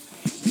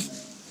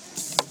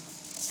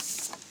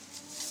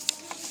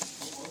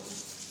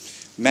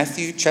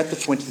 Matthew chapter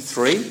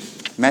 23,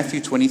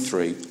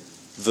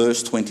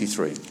 verse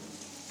 23.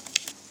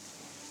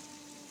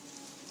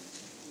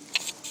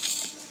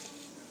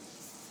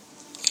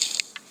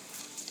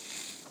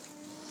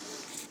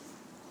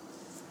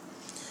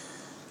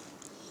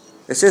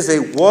 It says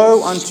there,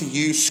 "Woe unto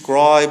you,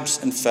 scribes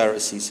and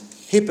Pharisees,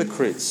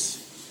 hypocrites!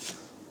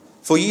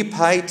 For ye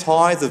pay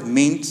tithe of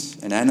mint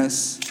and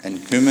anise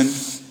and cumin,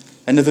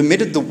 and have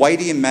omitted the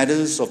weightier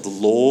matters of the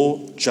law,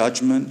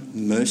 judgment,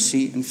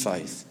 mercy, and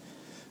faith.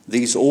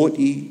 These ought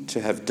ye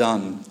to have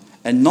done,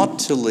 and not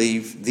to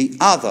leave the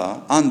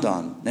other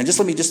undone." Now,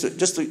 let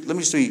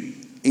me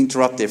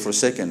interrupt there for a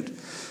second.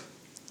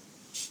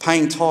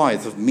 Paying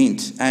tithe of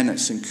mint,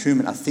 anise, and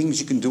cumin are things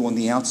you can do on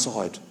the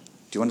outside.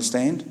 Do you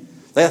understand?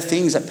 They are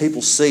things that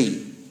people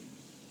see,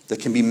 that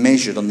can be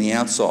measured on the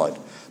outside.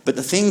 But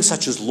the things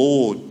such as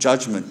law,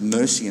 judgment,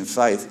 mercy, and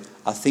faith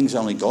are things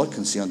only God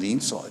can see on the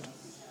inside.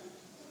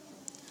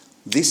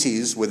 This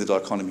is where the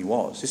dichotomy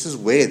was. This is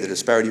where the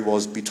disparity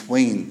was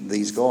between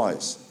these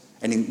guys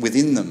and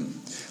within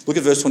them. Look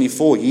at verse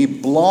 24. "Ye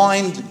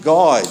blind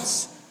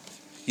guides,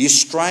 ye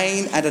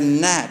strain at a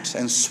gnat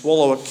and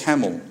swallow a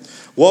camel.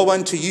 Woe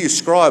unto you,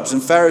 scribes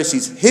and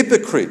Pharisees,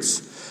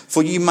 hypocrites!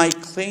 For ye may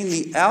clean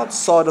the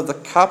outside of the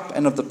cup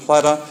and of the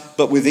platter,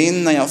 but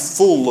within they are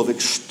full of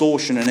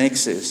extortion and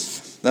excess.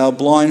 Thou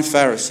blind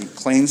Pharisee,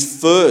 cleanse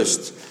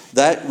first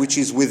that which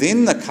is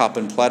within the cup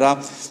and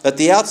platter, that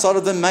the outside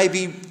of them may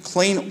be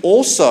clean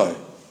also.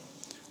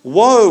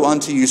 Woe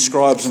unto you,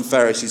 scribes and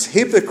Pharisees,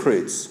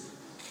 hypocrites!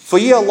 For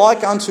ye are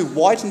like unto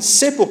whitened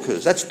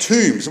sepulchres," that's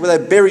tombs where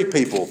they bury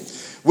people,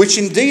 "which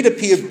indeed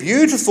appear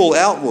beautiful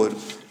outward,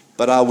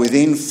 but are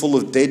within full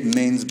of dead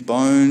men's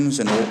bones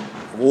and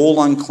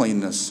all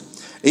uncleanness.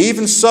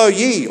 Even so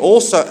ye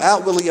also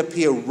outwardly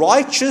appear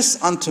righteous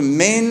unto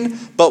men,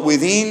 but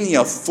within ye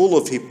are full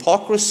of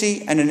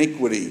hypocrisy and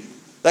iniquity."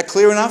 That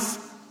clear enough?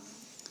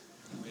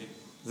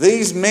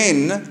 These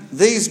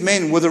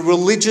men were the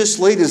religious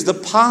leaders, the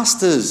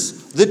pastors,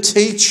 the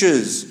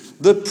teachers,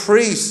 the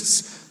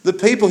priests, the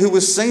people who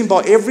were seen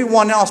by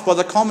everyone else, by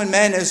the common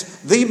man, as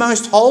the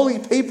most holy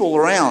people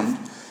around.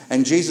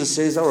 And Jesus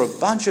says they were a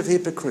bunch of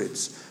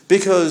hypocrites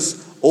because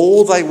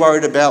all they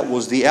worried about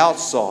was the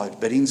outside,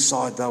 but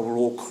inside they were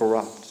all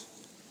corrupt.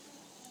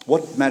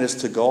 What matters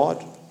to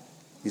God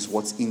is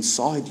what's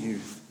inside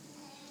you.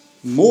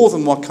 More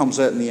than what comes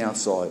out in the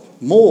outside.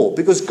 More.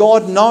 Because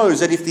God knows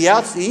that if the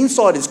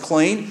inside is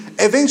clean,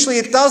 eventually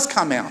it does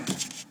come out.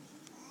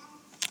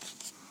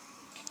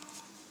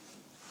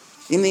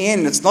 In the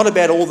end, it's not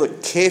about all the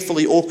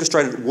carefully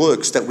orchestrated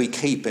works that we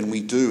keep and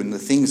we do and the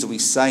things that we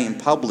say in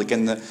public.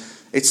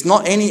 It's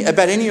not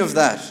about any of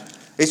that.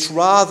 It's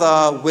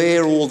rather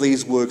where all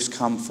these works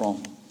come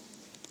from.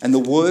 And the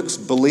works,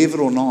 believe it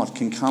or not,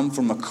 can come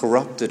from a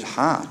corrupted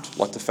heart,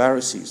 like the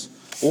Pharisees.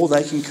 Or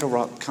they can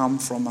come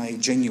from a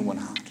genuine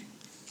heart.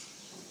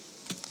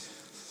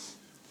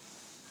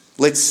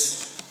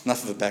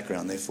 Enough of a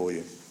background there for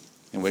you.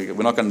 And we're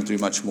not going to do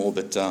much more,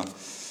 but I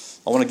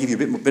want to give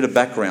you a bit of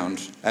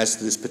background as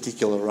to this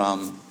particular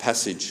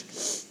passage.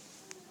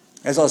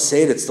 As I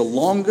said, it's the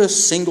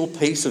longest single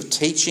piece of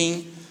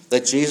teaching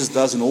that Jesus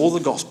does in all the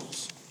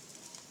Gospels.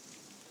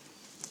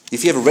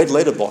 If you have a red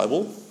letter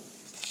Bible,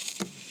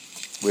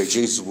 where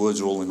Jesus'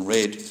 words are all in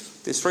red,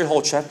 there's 3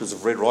 whole chapters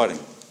of red writing,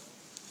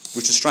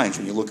 which is strange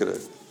when you look at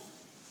it.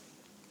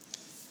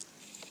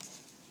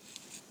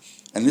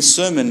 And this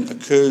sermon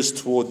occurs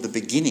toward the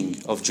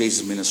beginning of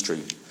Jesus'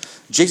 ministry.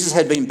 Jesus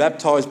had been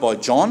baptized by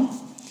John,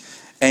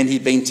 and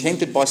he'd been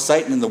tempted by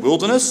Satan in the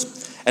wilderness.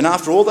 And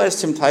after all those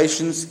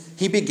temptations,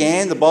 he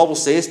began, the Bible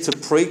says, to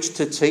preach,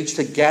 to teach,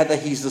 to gather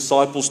his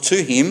disciples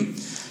to him.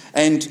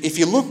 And if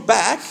you look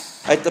back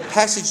at the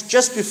passage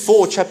just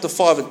before chapter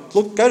 5,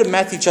 go to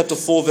Matthew chapter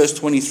 4, verse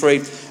 23,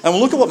 and we'll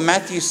look at what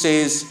Matthew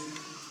says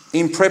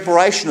in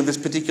preparation of this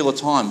particular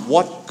time,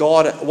 what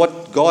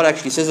God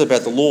actually says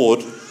about the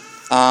Lord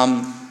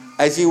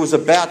as he was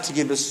about to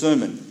give a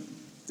sermon.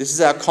 This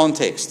is our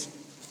context.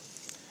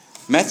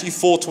 Matthew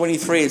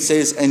 4:23, it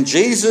says, "And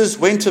Jesus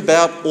went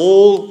about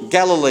all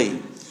Galilee,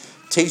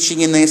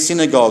 teaching in their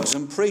synagogues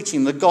and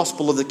preaching the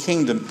gospel of the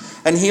kingdom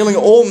and healing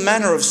all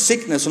manner of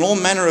sickness and all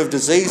manner of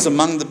disease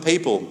among the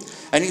people.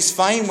 And his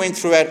fame went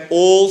throughout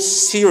all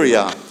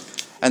Syria.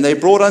 And they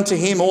brought unto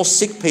him all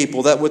sick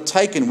people that were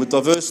taken with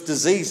diverse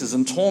diseases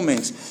and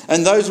torments,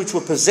 and those which were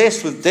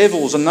possessed with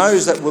devils, and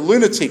those that were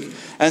lunatic,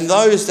 and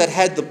those that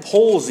had the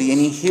palsy, and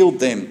he healed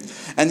them.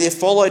 And there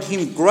followed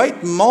him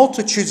great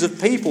multitudes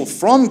of people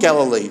from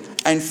Galilee,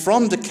 and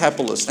from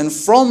Decapolis, and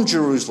from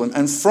Jerusalem,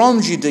 and from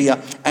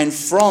Judea, and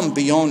from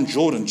beyond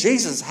Jordan."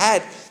 Jesus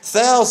had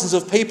thousands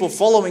of people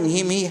following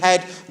him. He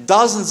had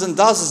dozens and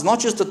dozens, not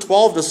just the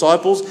 12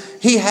 disciples.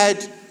 He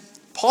had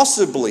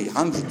possibly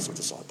hundreds of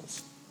disciples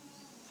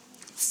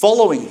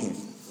following him.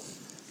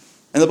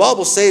 And the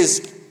Bible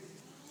says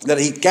that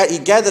he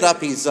gathered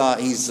up his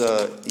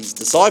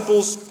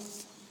disciples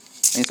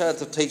and he started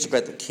to teach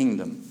about the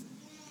kingdom.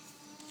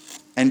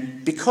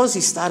 And because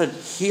he started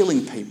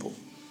healing people,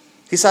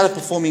 he started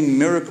performing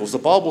miracles. The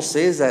Bible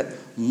says that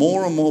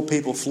more and more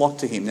people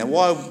flocked to him. Now,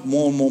 why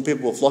more and more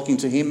people were flocking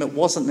to him? It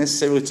wasn't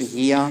necessarily to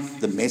hear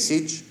the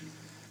message.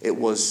 It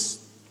was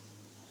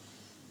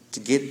to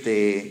get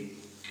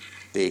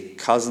their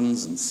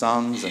cousins and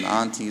sons and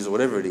aunties or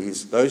whatever it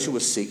is, those who were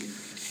sick.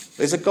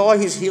 There's a guy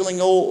who's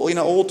healing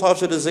all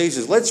types of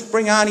diseases. Let's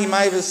bring Auntie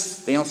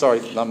Mavis down. Sorry,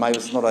 no,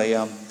 Mavis, not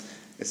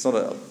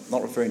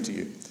referring to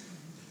you.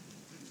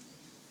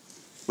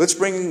 Let's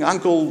bring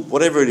Uncle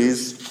whatever it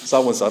is.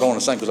 Someone's, I don't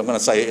want to say because I'm going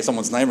to say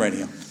someone's name around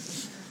here.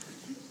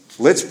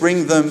 Let's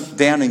bring them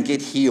down and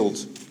get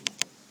healed.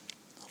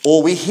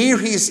 Or we hear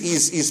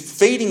he's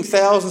feeding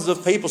thousands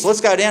of people, so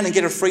let's go down and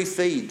get a free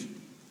feed.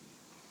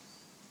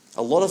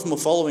 A lot of them were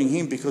following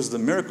him because of the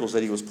miracles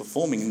that he was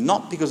performing,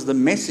 not because of the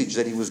message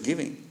that he was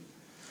giving.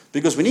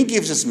 Because when he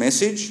gives this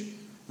message,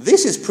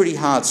 this is pretty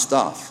hard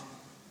stuff.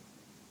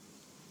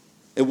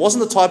 It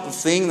wasn't the type of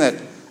thing that,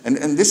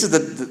 and this is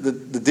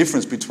the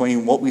difference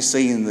between what we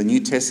see in the New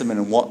Testament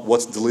and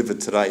what's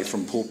delivered today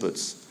from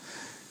pulpits.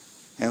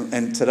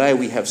 And today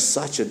we have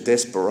such a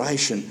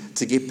desperation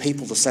to get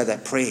people to say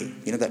that prayer.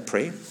 You know that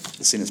prayer?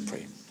 The sinner's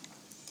prayer.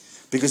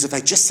 Because if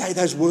they just say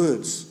those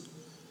words,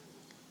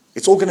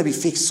 it's all going to be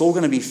fixed. It's all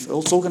going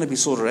to be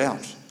sorted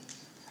out.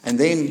 And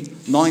then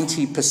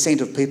 90%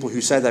 of people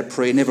who say that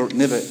prayer never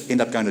end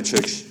up going to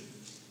church.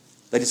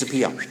 They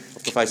disappear off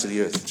the face of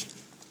the earth.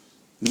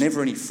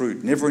 Never any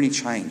fruit, never any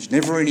change,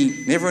 never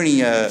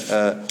any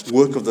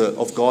work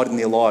of God in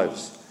their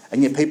lives.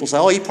 And yet people say,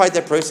 "Oh, he prayed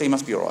that prayer, so he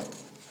must be all right."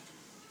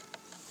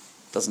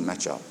 Doesn't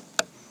match up.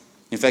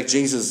 In fact,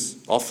 Jesus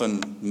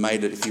often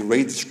made it. If you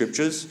read the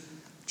scriptures,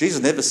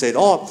 Jesus never said,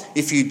 "Oh,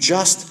 if you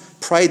just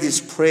pray this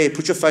prayer,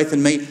 put your faith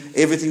in me,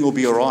 everything will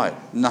be all right."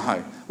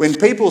 No. When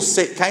people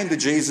came to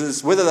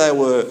Jesus, whether they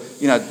were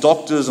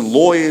doctors and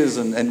lawyers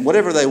and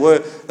whatever they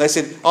were, they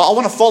said, "Oh, I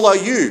want to follow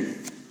you."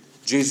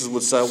 Jesus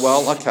would say,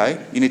 "Well, okay,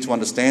 you need to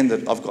understand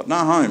that I've got no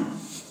home.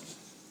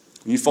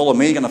 When you follow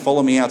me, you're going to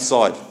follow me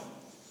outside."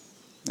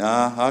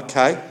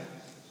 Okay.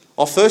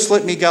 "Oh, first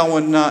let me go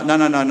and..."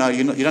 No.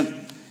 You don't.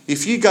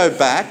 If you go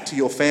back to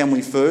your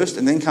family first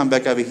and then come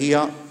back over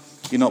here,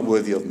 you're not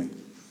worthy of me.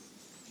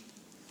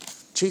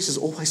 Jesus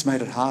always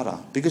made it harder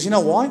because you know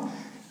why?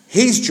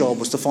 His job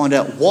was to find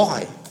out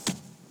why.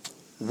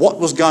 What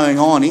was going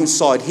on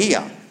inside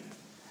here?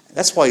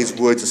 That's why his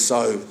words are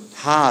so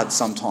hard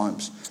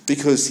sometimes.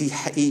 Because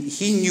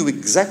he knew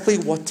exactly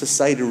what to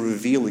say to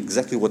reveal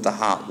exactly what the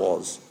heart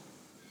was,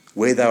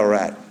 where they were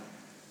at.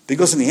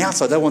 Because on the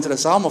outside they wanted to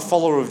say, "I'm a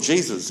follower of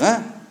Jesus."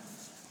 Huh?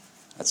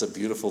 That's a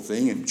beautiful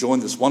thing. And join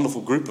this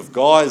wonderful group of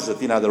guys that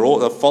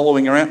they're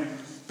following around.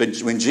 But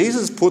when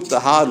Jesus put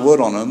the hard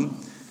word on them,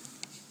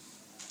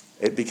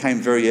 it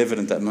became very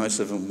evident that most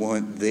of them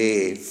weren't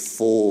there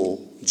for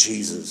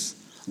Jesus.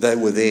 They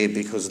were there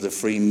because of the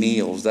free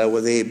meals. They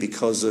were there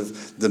because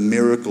of the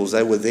miracles.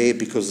 They were there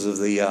because of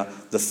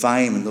the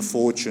fame and the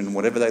fortune,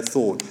 whatever they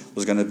thought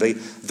was going to be.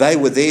 They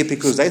were there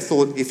because they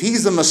thought, if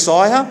he's the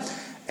Messiah,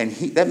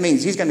 that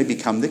means he's going to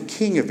become the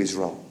king of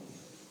Israel.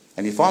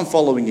 And if I'm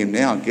following him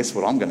now, guess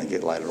what I'm going to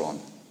get later on?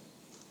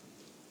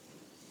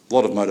 A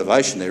lot of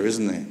motivation there,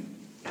 isn't there?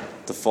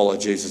 To follow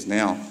Jesus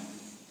now.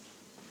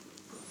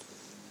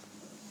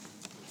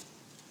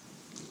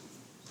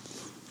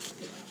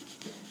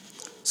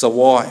 So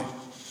why?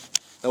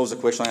 That was a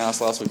question I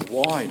asked last week.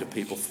 Why do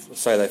people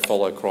say they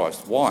follow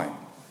Christ? Why?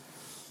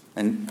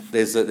 And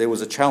there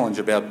was a challenge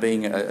about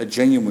being a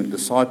genuine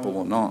disciple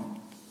or not.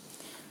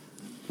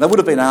 They would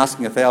have been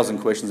asking 1,000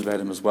 questions about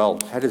him as well.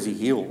 How does he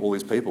heal all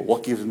these people?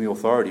 What gives him the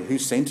authority? Who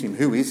sent him?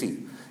 Who is he?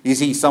 Is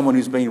he someone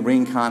who's been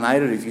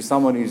reincarnated? Is he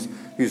someone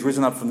who's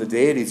risen up from the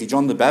dead? Is he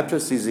John the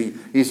Baptist? Is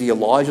he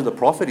Elijah the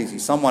prophet? Is he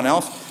someone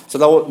else? So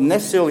they were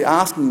necessarily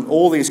asking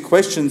all these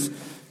questions.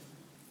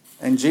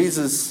 And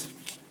Jesus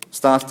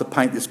starts to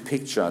paint this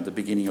picture at the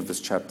beginning of this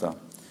chapter.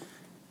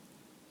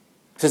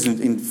 It says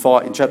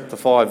in chapter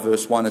 5,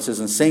 verse 1, it says,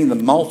 "And seeing the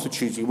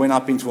multitudes, he went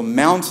up into a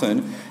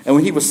mountain, and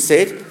when he was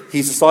set,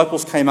 his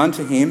disciples came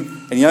unto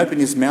him, and he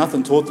opened his mouth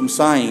and taught them,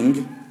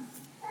 saying..."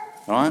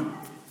 All right?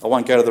 I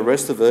won't go to the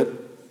rest of it.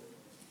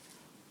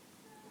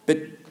 But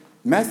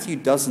Matthew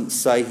doesn't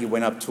say he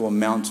went up to a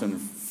mountain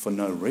for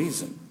no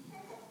reason.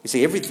 You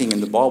see, everything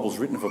in the Bible is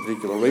written for a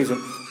particular reason.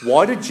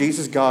 Why did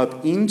Jesus go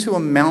up into a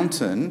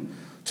mountain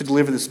to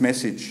deliver this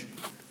message?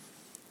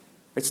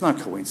 It's no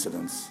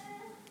coincidence.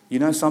 You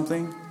know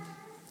something?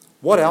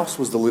 What else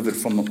was delivered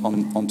from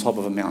on top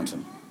of a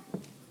mountain?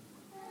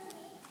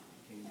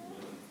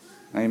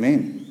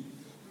 Amen.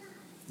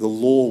 The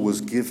law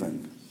was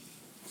given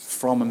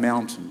from a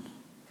mountain.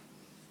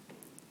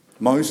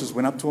 Moses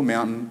went up to a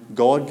mountain.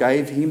 God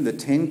gave him the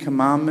 10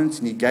 Commandments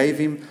and he gave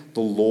him the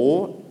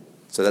law.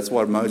 So that's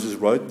why Moses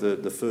wrote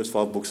the first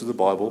 5 books of the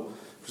Bible,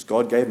 because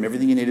God gave him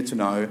everything he needed to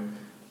know.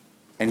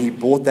 And he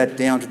brought that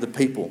down to the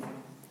people.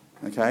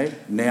 Okay?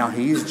 Now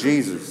he is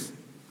Jesus.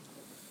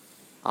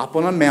 up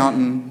on a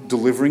mountain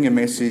delivering a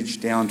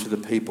message down to the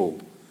people.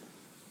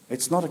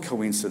 It's not a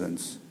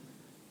coincidence.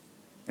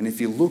 And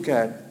if you look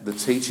at the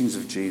teachings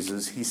of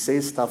Jesus, he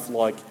says stuff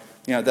like,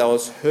 there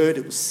was heard,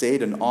 it was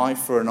said, an eye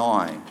for an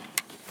eye.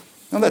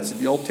 Now that's in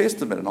the Old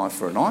Testament, an eye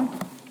for an eye.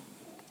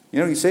 You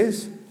know what he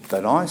says?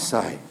 That I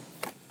say.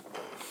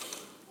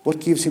 What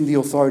gives him the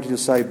authority to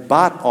say,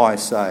 but I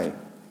say?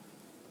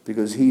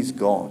 Because he's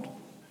God.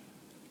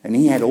 And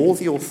he had all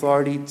the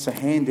authority to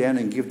hand down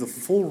and give the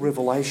full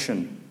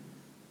revelation.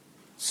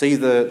 See,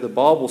 the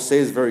Bible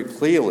says very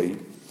clearly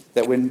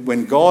that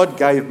when God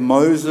gave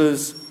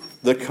Moses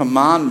the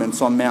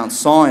commandments on Mount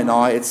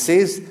Sinai, it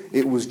says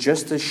it was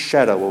just a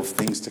shadow of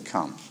things to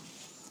come.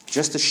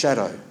 Just a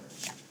shadow.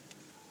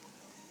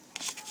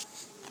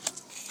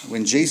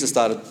 When Jesus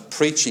started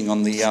preaching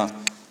on the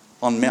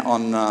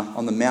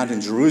mount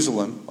in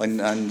Jerusalem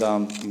and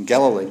in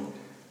Galilee,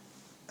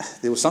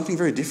 there was something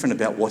very different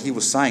about what he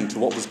was saying to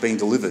what was being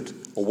delivered,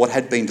 or what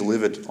had been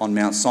delivered on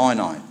Mount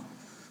Sinai.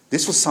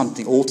 This was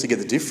something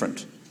altogether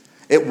different.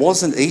 It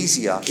wasn't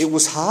easier, it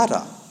was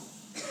harder.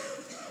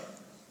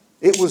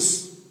 It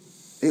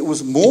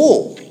was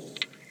more,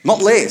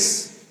 not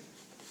less.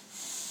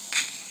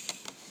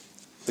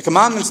 The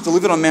commandments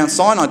delivered on Mount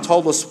Sinai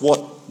told us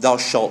what thou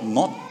shalt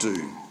not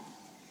do.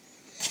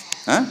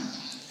 Huh?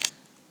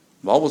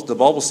 The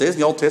Bible says in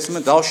the Old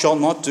Testament, thou shalt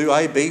not do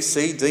A, B,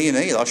 C, D, and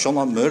E. Thou shalt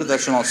not murder, thou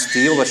shalt not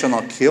steal, thou shalt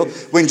not kill.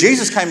 When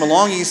Jesus came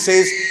along, he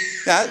says,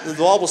 the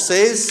Bible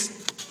says,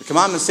 the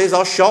commandment says,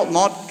 thou shalt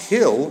not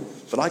kill,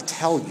 but I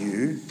tell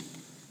you,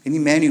 any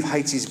man who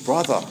hates his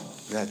brother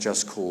without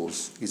just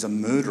cause is a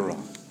murderer.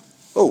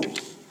 Oh,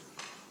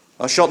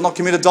 thou shalt not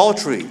commit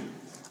adultery.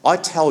 I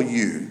tell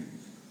you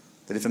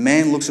that if a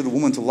man looks at a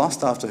woman to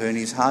lust after her in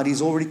his heart,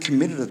 he's already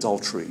committed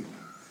adultery.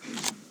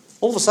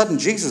 All of a sudden,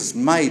 Jesus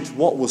made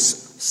what was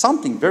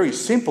something very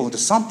simple into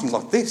something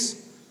like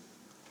this.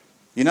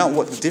 You know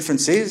what the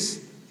difference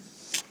is?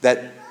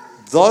 That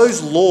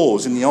those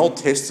laws in the Old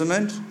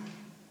Testament,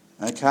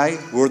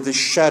 were the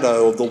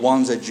shadow of the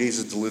ones that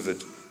Jesus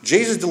delivered.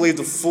 Jesus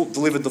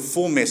delivered the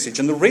full message.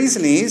 And the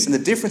reason is, and the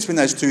difference between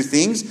those two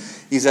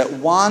things, is that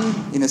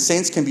one, in a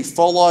sense, can be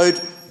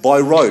followed by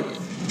rote.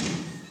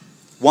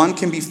 One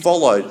can be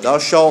followed. Thou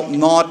shalt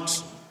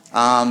not,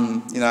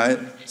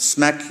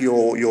 smack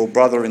your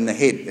brother in the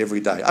head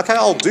every day. Okay,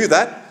 I'll do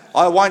that.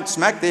 I won't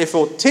smack,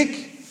 therefore tick.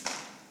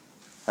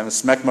 I haven't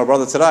smacked my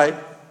brother today.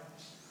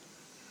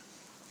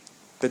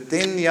 But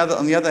then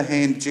on the other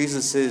hand,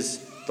 Jesus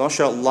says, thou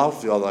shalt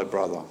love thy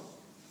brother.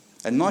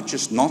 And not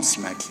just not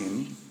smack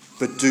him,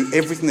 but do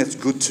everything that's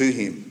good to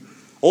him.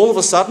 All of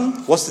a sudden,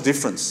 what's the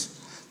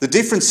difference? The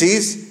difference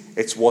is,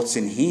 it's what's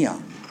in here.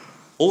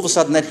 All of a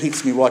sudden that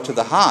hits me right to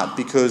the heart,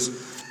 because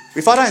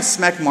if I don't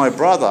smack my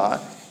brother,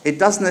 it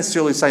doesn't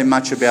necessarily say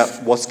much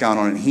about what's going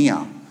on in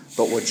here.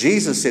 But what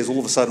Jesus says all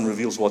of a sudden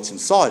reveals what's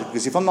inside.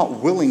 Because if I'm not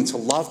willing to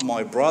love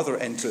my brother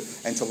and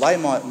to lay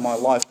my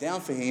life down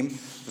for him,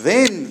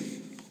 then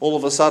all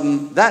of a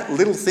sudden that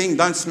little thing,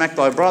 don't smack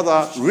thy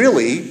brother,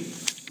 really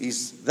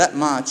is that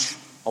much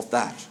of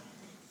that.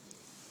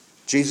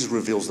 Jesus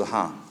reveals the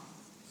heart.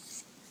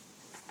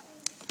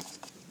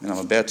 And I'm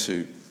about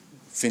to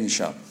finish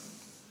up.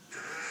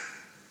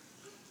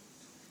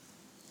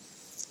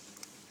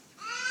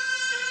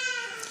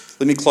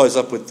 Let me close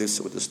up with this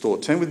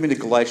thought. Turn with me to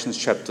Galatians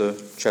chapter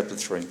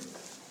 3.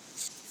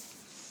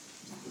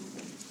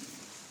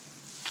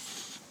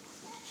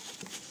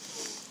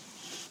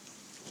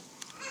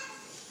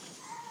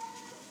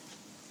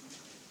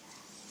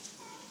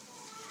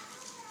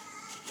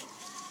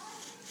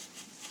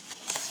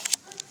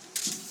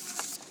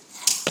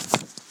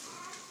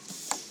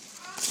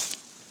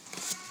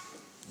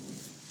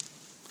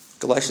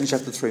 Galatians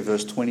chapter 3,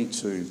 verse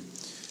 22.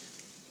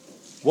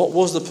 What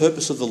was the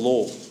purpose of the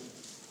law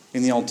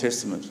in the Old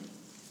Testament?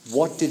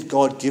 What did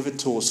God give it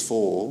to us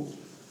for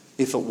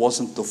if it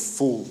wasn't the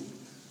full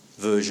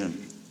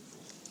version?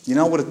 You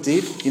know what it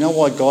did? You know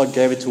why God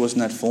gave it to us in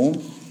that form?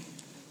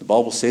 The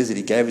Bible says that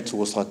he gave it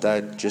to us like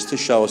that just to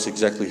show us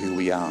exactly who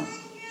we are.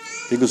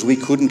 Because we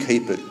couldn't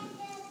keep it.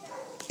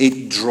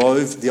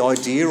 The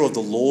idea of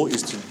the law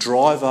is to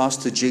drive us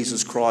to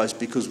Jesus Christ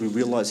because we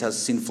realise how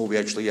sinful we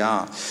actually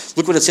are.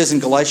 Look what it says in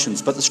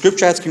Galatians. But the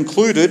scripture has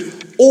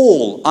concluded,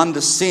 all under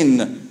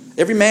sin.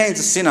 Every man's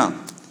a sinner.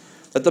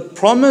 That the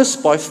promise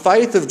by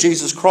faith of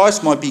Jesus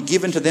Christ might be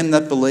given to them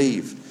that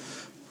believe.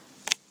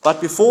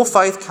 But before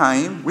faith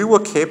came, we were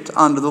kept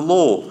under the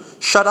law,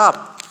 shut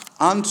up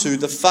unto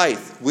the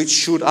faith which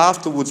should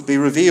afterwards be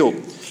revealed.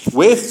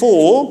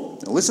 Wherefore,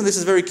 now listen, this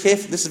is very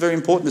careful, this is very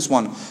important, this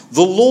one.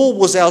 The law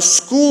was our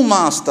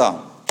schoolmaster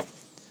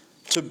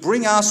to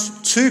bring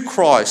us to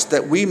Christ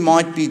that we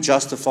might be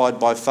justified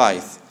by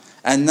faith.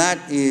 And that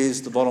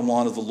is the bottom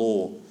line of the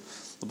law.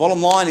 The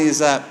bottom line is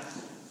that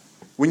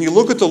when you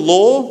look at the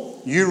law,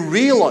 you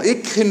realise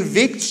it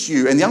convicts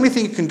you, and the only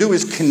thing it can do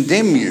is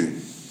condemn you.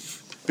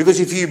 Because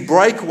if you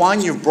break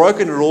one, you've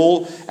broken it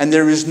all, and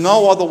there is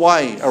no other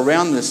way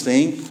around this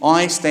thing.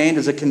 I stand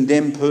as a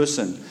condemned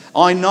person.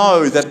 I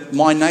know that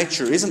my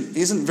nature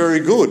isn't very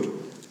good.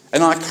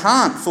 And I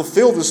can't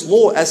fulfill this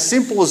law. As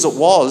simple as it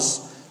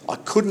was, I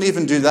couldn't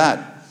even do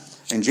that.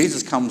 And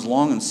Jesus comes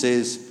along and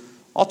says,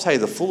 I'll tell you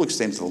the full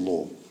extent of the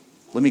law.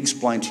 Let me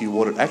explain to you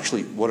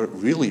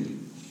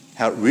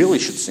how it really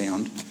should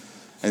sound.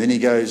 And then he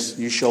goes,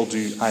 you shall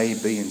do A,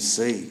 B, and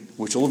C,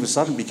 which all of a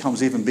sudden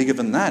becomes even bigger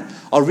than that.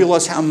 I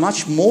realise how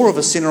much more of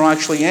a sinner I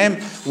actually am.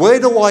 Where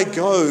do I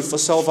go for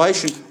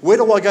salvation? Where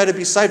do I go to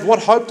be saved? What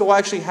hope do I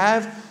actually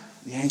have?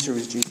 The answer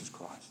is Jesus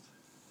Christ.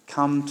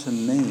 Come to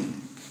me,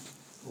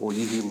 all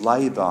you who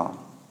labour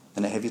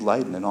and are heavy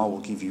laden, and I will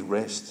give you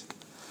rest.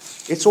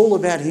 It's all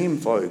about him,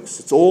 folks.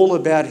 It's all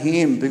about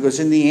him, because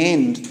in the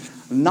end,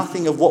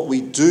 nothing of what we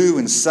do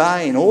and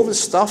say and all the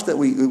stuff that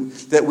we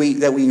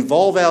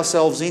involve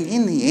ourselves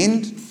in the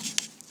end,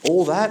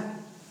 all that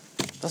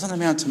doesn't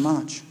amount to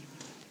much.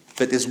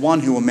 But there's one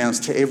who amounts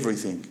to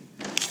everything.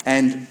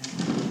 And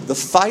the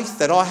faith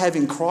that I have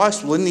in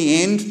Christ will in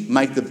the end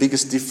make the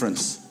biggest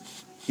difference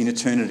in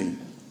eternity.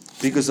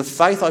 Because the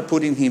faith I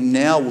put in him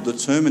now will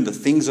determine the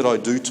things that I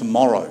do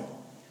tomorrow.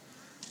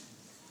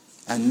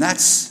 And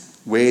that's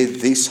where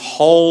this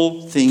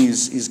whole thing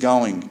is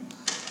going.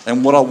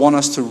 And what I want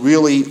us to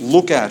really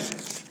look at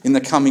in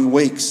the coming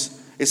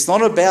weeks. It's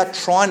not about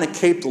trying to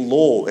keep the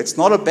law. It's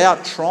not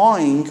about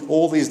trying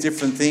all these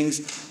different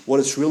things. What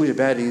it's really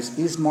about is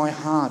does my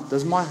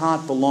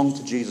heart belong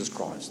to Jesus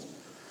Christ?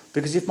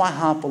 Because if my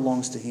heart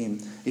belongs to him,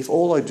 if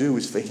all I do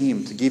is for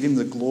him, to give him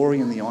the glory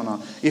and the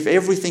honour, if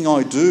everything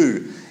I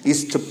do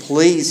is to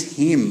please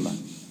him,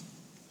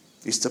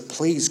 is to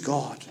please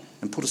God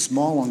and put a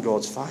smile on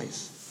God's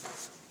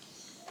face,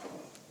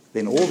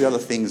 then all the other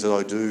things that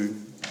I do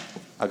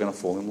are going to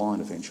fall in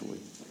line eventually.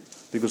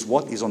 Because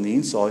what is on the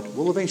inside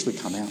will eventually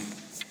come out.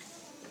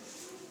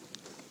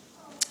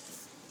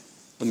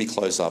 Let me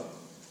close up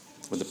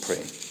with a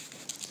prayer.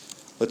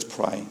 Let's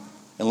pray.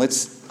 And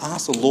let's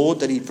ask the Lord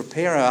that he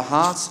prepare our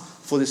hearts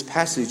for this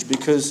passage,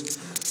 because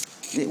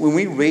when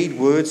we read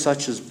words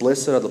such as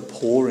blessed are the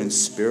poor in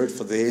spirit,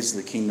 for theirs is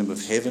the kingdom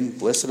of heaven.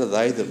 Blessed are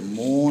they that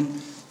mourn,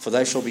 for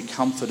they shall be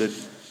comforted.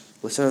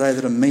 Blessed are they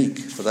that are meek,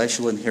 for they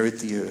shall inherit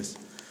the earth.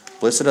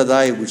 Blessed are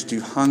they which do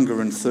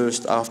hunger and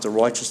thirst after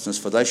righteousness,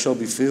 for they shall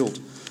be filled.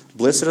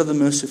 Blessed are the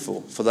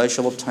merciful, for they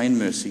shall obtain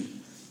mercy.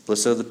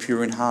 Blessed are the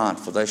pure in heart,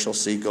 for they shall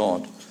see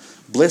God.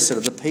 Blessed are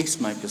the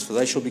peacemakers, for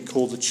they shall be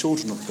called the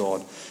children of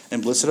God.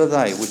 And blessed are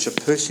they which are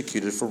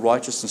persecuted for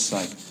righteousness'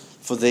 sake,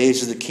 for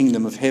theirs is the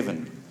kingdom of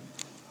heaven.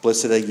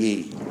 Blessed are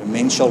ye, when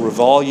men shall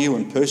revile you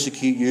and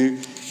persecute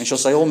you, and shall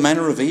say all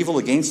manner of evil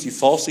against you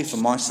falsely for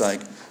my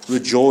sake.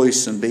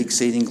 Rejoice and be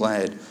exceeding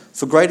glad.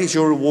 For great is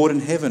your reward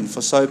in heaven,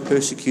 for so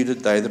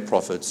persecuted they the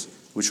prophets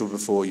which were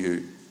before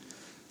you.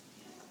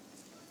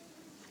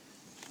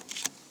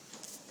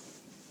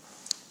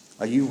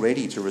 Are you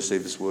ready to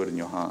receive this word in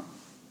your heart?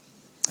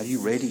 Are you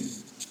ready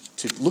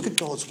to look at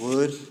God's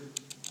word,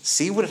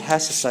 see what it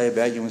has to say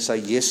about you, and say,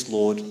 yes,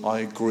 Lord, I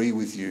agree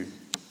with you.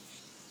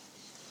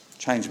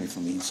 Change me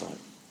from the inside.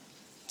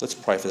 Let's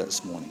pray for that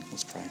this morning.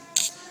 Let's pray.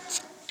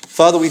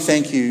 Father, we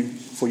thank you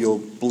for your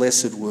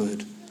blessed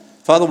word.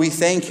 Father, we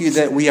thank you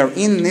that we are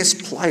in this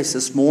place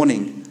this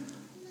morning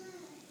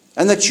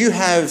and that you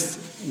have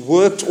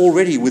worked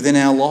already within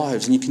our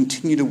lives and you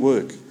continue to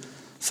work.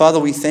 Father,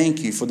 we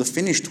thank you for the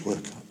finished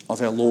work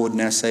of our Lord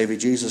and our Saviour,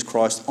 Jesus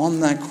Christ,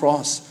 on that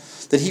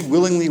cross, that he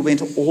willingly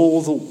went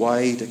all the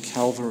way to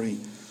Calvary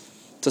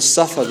to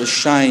suffer the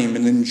shame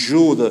and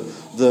endure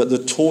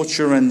the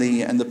torture and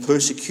the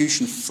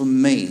persecution for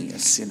me, a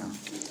sinner.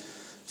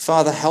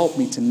 Father, help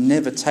me to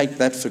never take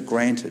that for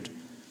granted,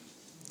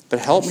 but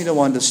help me to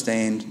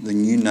understand the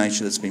new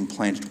nature that's been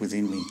planted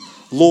within me.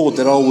 Lord,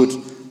 that I would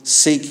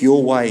seek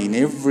your way in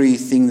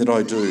everything that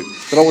I do,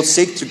 that I would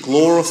seek to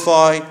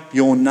glorify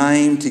your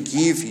name, to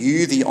give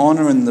you the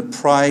honour and the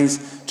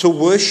praise, to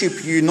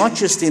worship you, not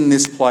just in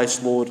this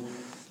place, Lord,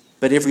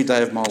 but every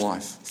day of my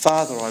life.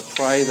 Father, I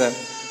pray that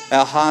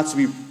our hearts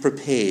be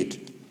prepared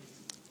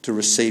to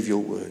receive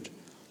your word,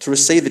 to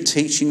receive the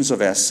teachings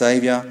of our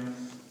Saviour,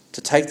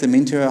 to take them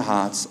into our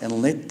hearts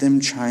and let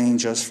them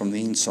change us from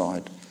the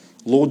inside.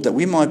 Lord, that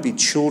we might be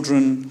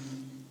children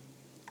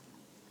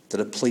that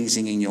are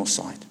pleasing in your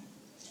sight.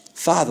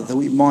 Father, that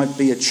we might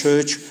be a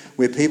church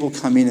where people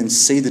come in and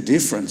see the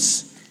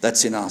difference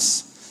that's in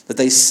us, that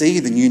they see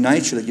the new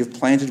nature that you've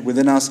planted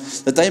within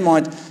us, that they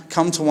might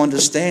come to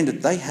understand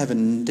that they have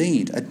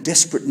indeed a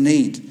desperate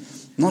need,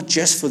 not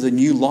just for the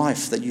new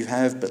life that you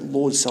have, but,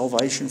 Lord,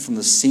 salvation from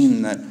the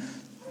sin that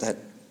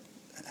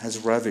has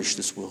ravished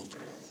this world.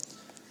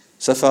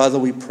 So, Father,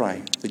 we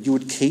pray that you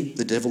would keep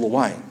the devil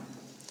away,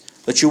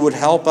 that you would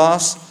help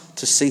us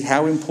to see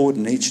how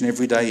important each and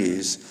every day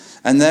is,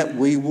 and that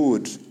we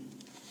would,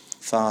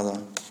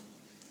 Father,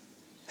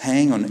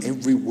 hang on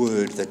every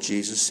word that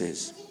Jesus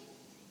says,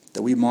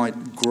 that we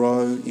might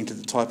grow into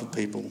the type of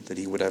people that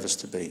he would have us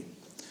to be.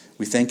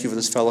 We thank you for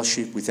this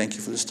fellowship. We thank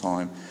you for this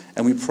time.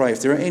 And we pray,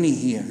 if there are any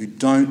here who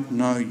don't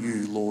know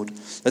you, Lord,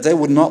 that they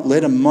would not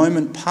let a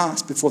moment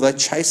pass before they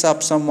chase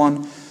up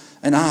someone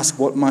and ask,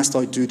 what must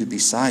I do to be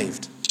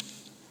saved?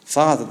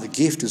 Father, the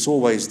gift is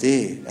always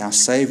there. Our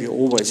Saviour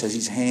always has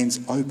his hands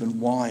open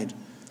wide,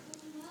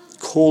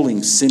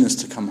 calling sinners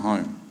to come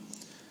home.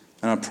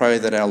 And I pray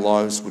that our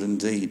lives would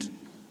indeed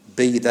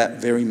be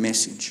that very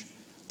message,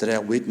 that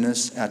our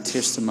witness, our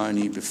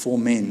testimony before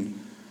men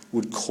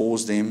would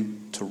cause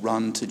them to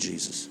run to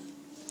Jesus.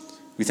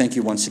 We thank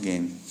you once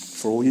again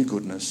for all your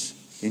goodness.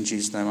 In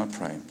Jesus' name I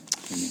pray.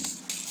 Amen.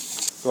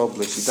 God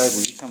bless you. Dave,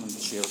 will you come and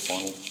share a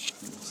final?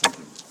 Thank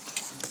you.